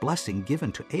that the blessing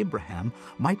given to Abraham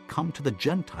might come to the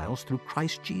Gentiles through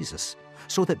Christ Jesus,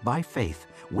 so that by faith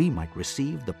we might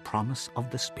receive the promise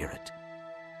of the Spirit.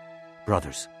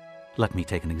 Brothers, let me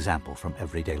take an example from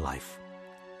everyday life.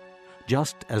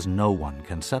 Just as no one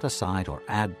can set aside or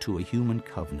add to a human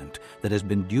covenant that has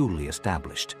been duly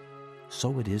established,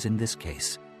 so it is in this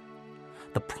case.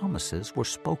 The promises were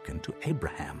spoken to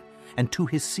Abraham and to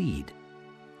his seed.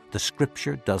 The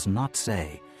Scripture does not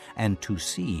say, "and to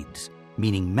seeds,"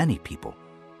 meaning many people,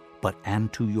 but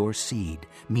 "and to your seed,"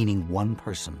 meaning one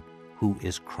person, who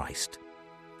is Christ.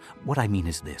 What I mean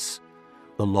is this: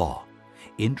 the law,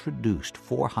 introduced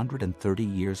 430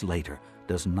 years later,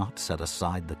 does not set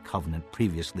aside the covenant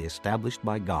previously established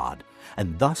by God,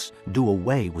 and thus do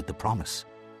away with the promise.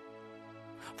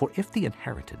 For if the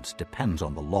inheritance depends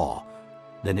on the law,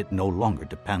 then it no longer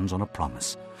depends on a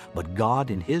promise, but God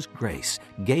in His grace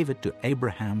gave it to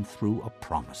Abraham through a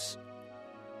promise.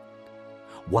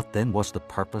 What then was the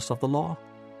purpose of the law?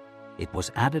 It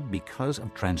was added because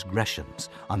of transgressions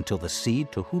until the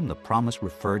seed to whom the promise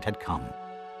referred had come.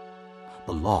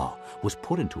 The law was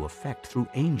put into effect through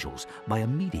angels by a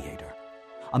mediator.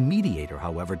 A mediator,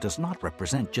 however, does not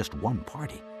represent just one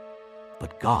party,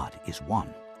 but God is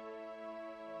one.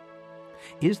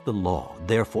 Is the law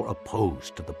therefore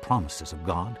opposed to the promises of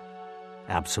God?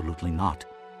 Absolutely not.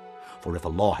 For if a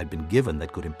law had been given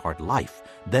that could impart life,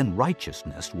 then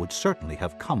righteousness would certainly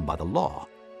have come by the law.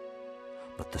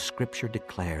 But the Scripture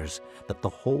declares that the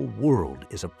whole world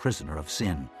is a prisoner of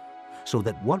sin, so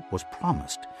that what was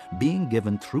promised, being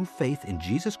given through faith in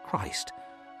Jesus Christ,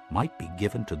 might be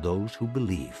given to those who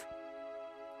believe.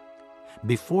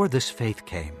 Before this faith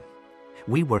came,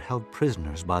 we were held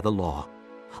prisoners by the law,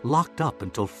 locked up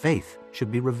until faith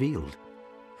should be revealed.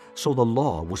 So the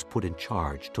law was put in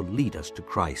charge to lead us to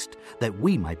Christ, that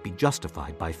we might be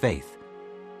justified by faith.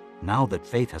 Now that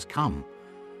faith has come,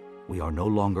 we are no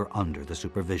longer under the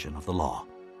supervision of the law.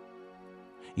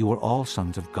 You are all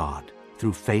sons of God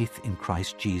through faith in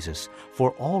Christ Jesus,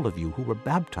 for all of you who were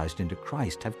baptized into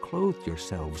Christ have clothed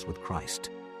yourselves with Christ.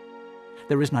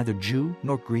 There is neither Jew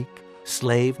nor Greek,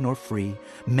 slave nor free,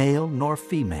 male nor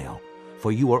female,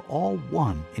 for you are all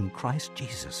one in Christ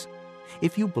Jesus.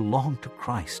 If you belong to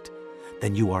Christ,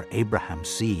 then you are Abraham's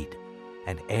seed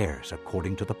and heirs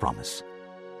according to the promise.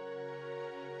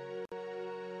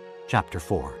 Chapter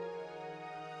 4.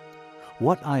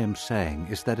 What I am saying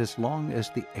is that as long as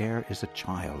the heir is a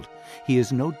child, he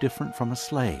is no different from a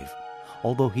slave,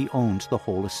 although he owns the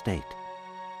whole estate.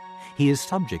 He is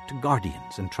subject to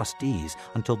guardians and trustees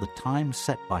until the time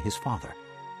set by his father.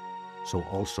 So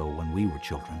also when we were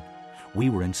children, we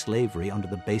were in slavery under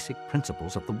the basic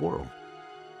principles of the world.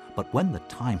 But when the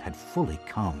time had fully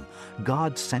come,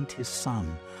 God sent His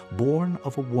Son, born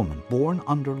of a woman, born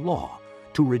under law,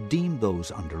 to redeem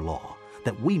those under law,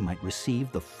 that we might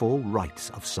receive the full rights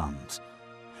of sons.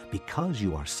 Because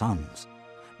you are sons,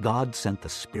 God sent the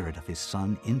Spirit of His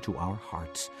Son into our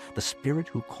hearts, the Spirit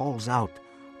who calls out,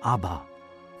 "Abba,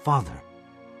 Father."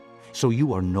 So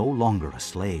you are no longer a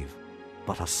slave,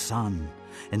 but a son.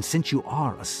 And since you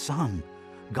are a son,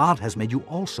 God has made you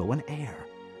also an heir.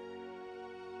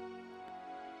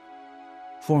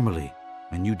 Formerly,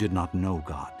 when you did not know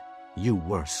God, you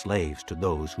were slaves to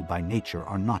those who by nature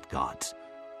are not gods.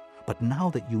 But now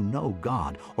that you know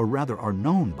God, or rather are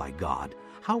known by God,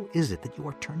 how is it that you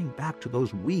are turning back to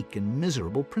those weak and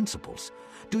miserable principles?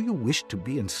 Do you wish to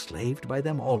be enslaved by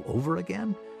them all over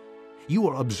again? You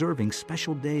are observing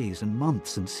special days and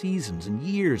months and seasons and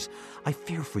years. I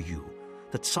fear for you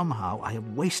that somehow I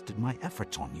have wasted my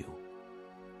efforts on you.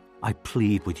 I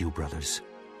plead with you, brothers,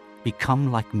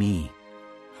 become like me,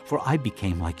 for I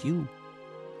became like you.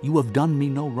 You have done me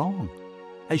no wrong.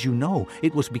 As you know,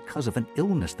 it was because of an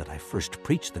illness that I first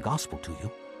preached the gospel to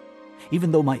you.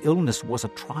 Even though my illness was a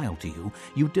trial to you,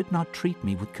 you did not treat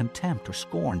me with contempt or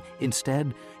scorn.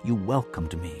 Instead, you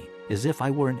welcomed me as if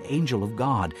I were an angel of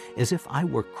God, as if I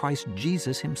were Christ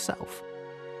Jesus himself.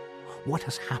 What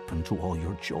has happened to all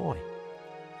your joy?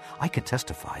 I can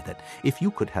testify that if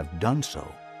you could have done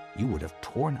so, you would have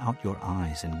torn out your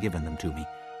eyes and given them to me.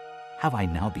 Have I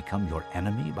now become your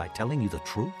enemy by telling you the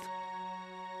truth?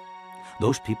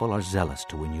 Those people are zealous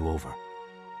to win you over,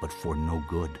 but for no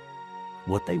good.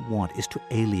 What they want is to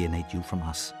alienate you from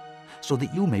us, so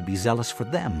that you may be zealous for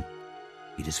them.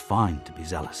 It is fine to be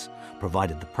zealous,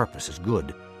 provided the purpose is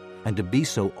good, and to be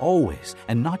so always,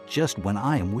 and not just when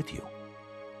I am with you.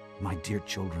 My dear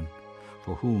children,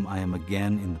 for whom I am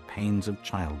again in the pains of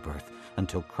childbirth,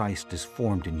 until Christ is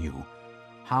formed in you,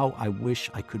 how I wish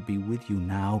I could be with you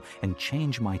now and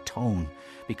change my tone,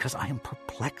 because I am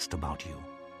perplexed about you.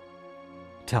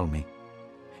 Tell me,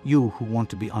 you who want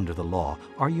to be under the law,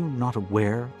 are you not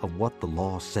aware of what the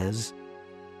law says?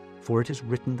 For it is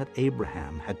written that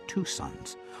Abraham had 2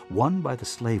 sons, one by the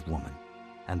slave woman,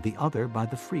 and the other by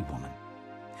the free woman.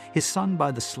 His son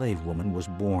by the slave woman was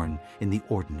born in the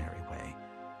ordinary way,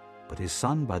 but his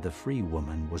son by the free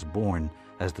woman was born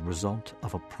as the result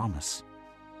of a promise.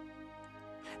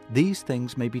 These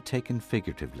things may be taken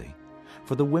figuratively,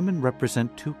 for the women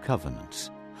represent 2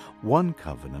 covenants. One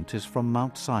covenant is from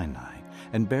Mount Sinai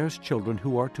and bears children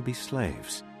who are to be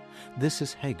slaves. This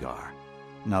is Hagar.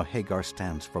 Now Hagar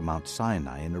stands for Mount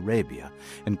Sinai in Arabia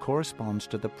and corresponds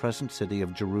to the present city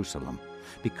of Jerusalem,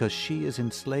 because she is in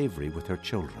slavery with her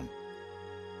children.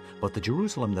 But the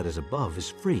Jerusalem that is above is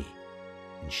free,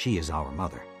 and she is our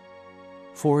mother.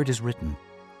 For it is written,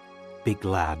 "Be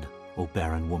glad, O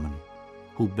barren woman,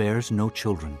 who bears no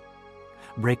children.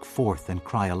 Break forth and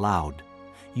cry aloud,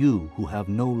 you who have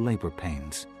no labor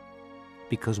pains,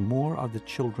 because more are the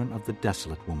children of the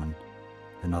desolate woman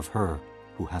than of her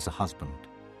who has a husband."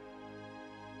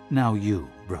 Now you,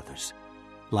 brothers,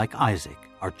 like Isaac,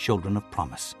 are children of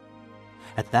promise.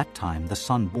 At that time the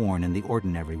son born in the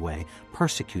ordinary way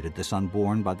persecuted the son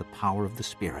born by the power of the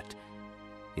Spirit.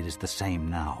 It is the same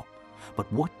now.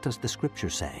 But what does the Scripture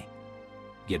say?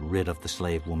 Get rid of the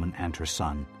slave woman and her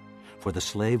son, for the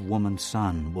slave woman's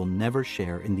son will never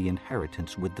share in the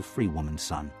inheritance with the free woman's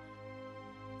son.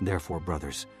 Therefore,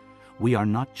 brothers, we are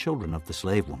not children of the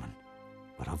slave woman,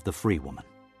 but of the free woman.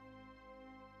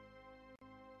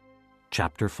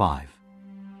 Chapter 5.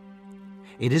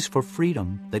 It is for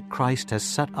freedom that Christ has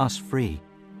set us free.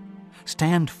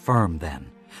 Stand firm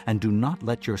then, and do not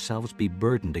let yourselves be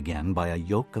burdened again by a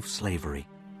yoke of slavery.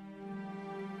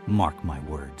 Mark my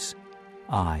words.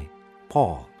 I,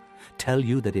 Paul, tell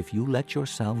you that if you let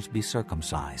yourselves be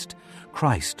circumcised,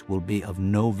 Christ will be of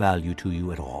no value to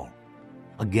you at all.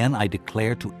 Again, I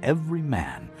declare to every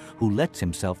man who lets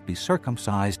himself be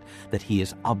circumcised that he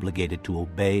is obligated to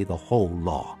obey the whole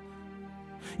law.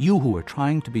 You who are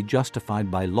trying to be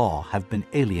justified by law have been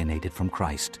alienated from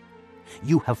Christ.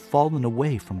 You have fallen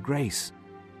away from grace.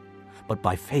 But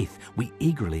by faith we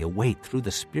eagerly await through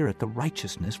the Spirit the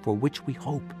righteousness for which we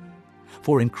hope.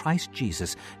 For in Christ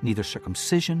Jesus neither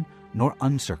circumcision nor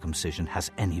uncircumcision has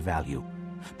any value.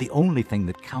 The only thing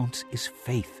that counts is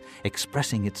faith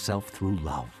expressing itself through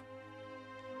love.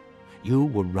 You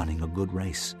were running a good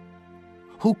race.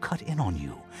 Who cut in on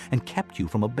you and kept you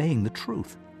from obeying the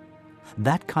truth?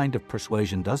 That kind of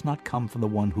persuasion does not come from the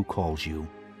one who calls you.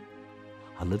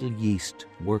 A little yeast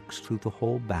works through the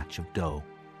whole batch of dough.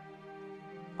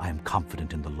 I am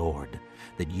confident in the Lord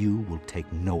that you will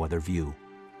take no other view.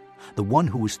 The one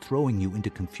who is throwing you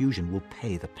into confusion will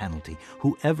pay the penalty,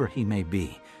 whoever he may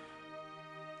be.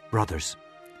 Brothers,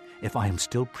 if I am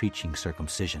still preaching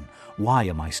circumcision, why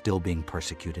am I still being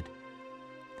persecuted?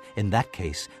 In that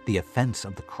case, the offense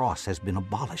of the cross has been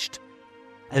abolished.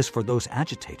 As for those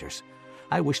agitators,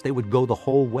 I wish they would go the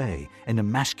whole way and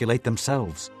emasculate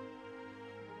themselves.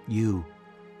 You,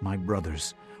 my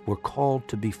brothers, were called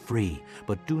to be free,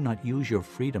 but do not use your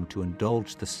freedom to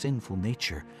indulge the sinful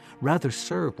nature. Rather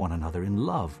serve one another in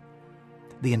love.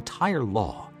 The entire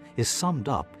law is summed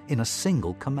up in a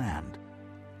single command: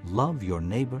 love your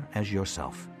neighbor as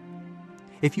yourself.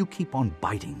 If you keep on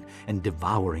biting and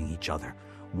devouring each other,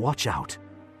 watch out,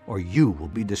 or you will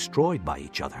be destroyed by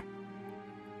each other.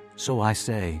 So I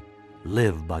say,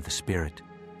 live by the Spirit,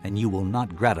 and you will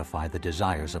not gratify the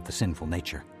desires of the sinful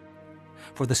nature.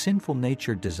 For the sinful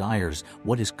nature desires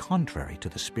what is contrary to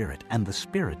the Spirit, and the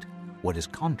Spirit what is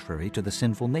contrary to the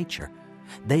sinful nature.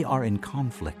 They are in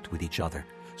conflict with each other,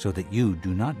 so that you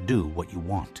do not do what you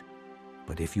want.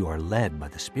 But if you are led by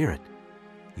the Spirit,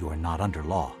 you are not under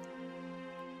law.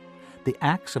 The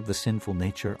acts of the sinful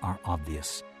nature are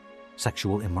obvious: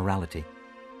 sexual immorality,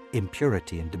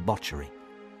 impurity and debauchery,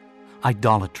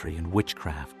 idolatry and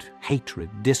witchcraft, hatred,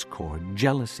 discord,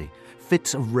 jealousy,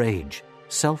 fits of rage,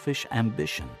 selfish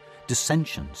ambition,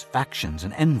 dissensions, factions,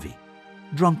 and envy,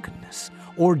 drunkenness,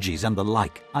 orgies, and the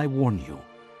like. I warn you,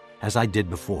 as I did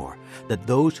before, that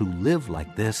those who live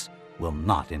like this will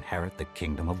not inherit the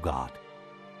kingdom of God.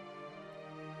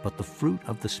 But the fruit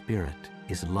of the Spirit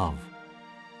is love,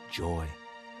 joy,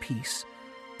 peace,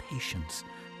 patience,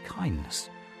 kindness,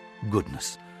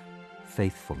 goodness,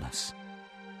 faithfulness,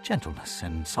 gentleness,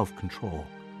 and self-control.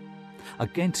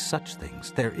 Against such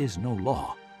things there is no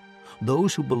law.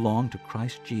 Those who belong to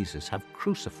Christ Jesus have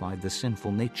crucified the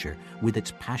sinful nature with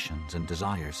its passions and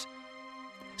desires.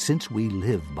 Since we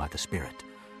live by the Spirit,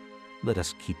 let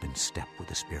us keep in step with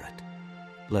the Spirit.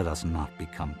 Let us not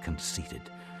become conceited,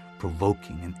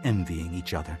 provoking and envying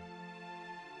each other.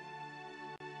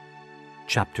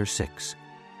 Chapter 6.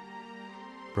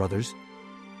 Brothers,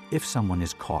 if someone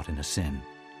is caught in a sin,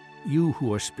 you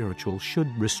who are spiritual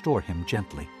should restore him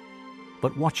gently.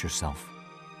 But watch yourself,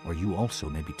 or you also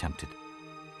may be tempted.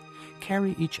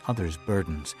 Carry each other's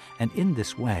burdens, and in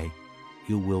this way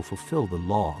you will fulfill the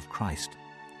law of Christ.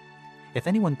 If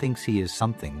anyone thinks he is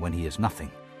something when he is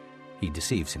nothing, he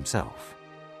deceives himself.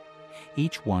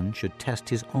 Each one should test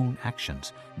his own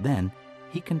actions. Then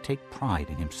he can take pride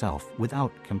in himself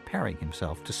without comparing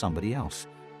himself to somebody else,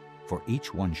 for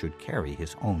each one should carry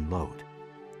his own load.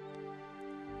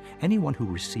 Anyone who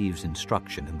receives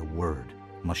instruction in the Word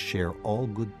must share all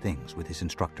good things with his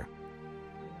instructor.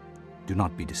 Do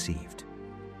not be deceived.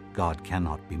 God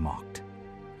cannot be mocked.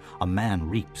 A man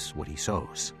reaps what he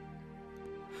sows.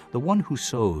 The one who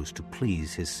sows to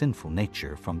please his sinful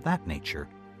nature from that nature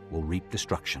will reap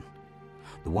destruction.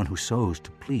 The one who sows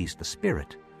to please the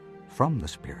Spirit from the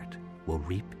Spirit will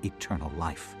reap eternal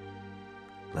life.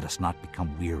 Let us not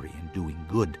become weary in doing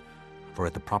good, for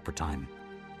at the proper time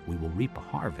we will reap a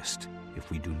harvest if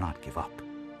we do not give up.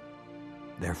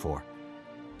 Therefore,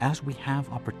 as we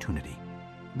have opportunity,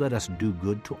 let us do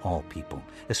good to all people,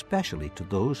 especially to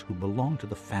those who belong to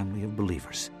the family of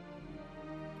believers.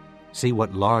 See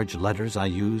what large letters I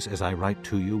use as I write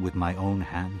to you with my own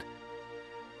hand.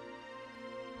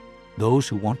 Those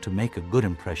who want to make a good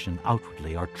impression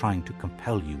outwardly are trying to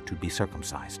compel you to be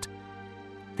circumcised.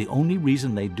 The only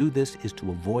reason they do this is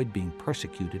to avoid being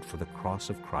persecuted for the cross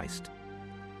of Christ.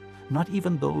 Not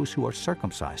even those who are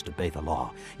circumcised obey the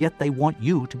law, yet they want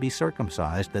you to be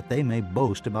circumcised that they may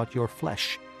boast about your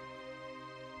flesh.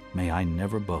 May I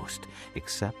never boast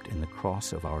except in the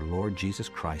cross of our Lord Jesus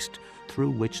Christ,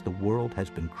 through which the world has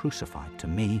been crucified to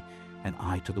me and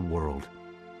I to the world.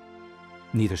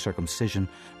 Neither circumcision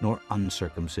nor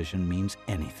uncircumcision means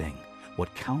anything.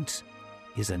 What counts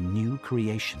is a new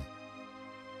creation.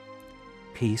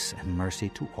 Peace and mercy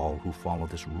to all who follow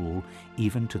this rule,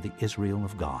 even to the Israel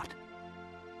of God.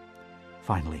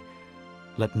 Finally,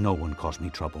 let no one cause me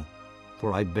trouble,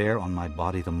 for I bear on my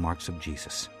body the marks of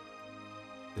Jesus.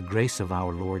 The grace of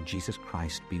our Lord Jesus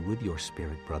Christ be with your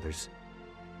spirit, brothers.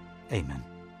 Amen.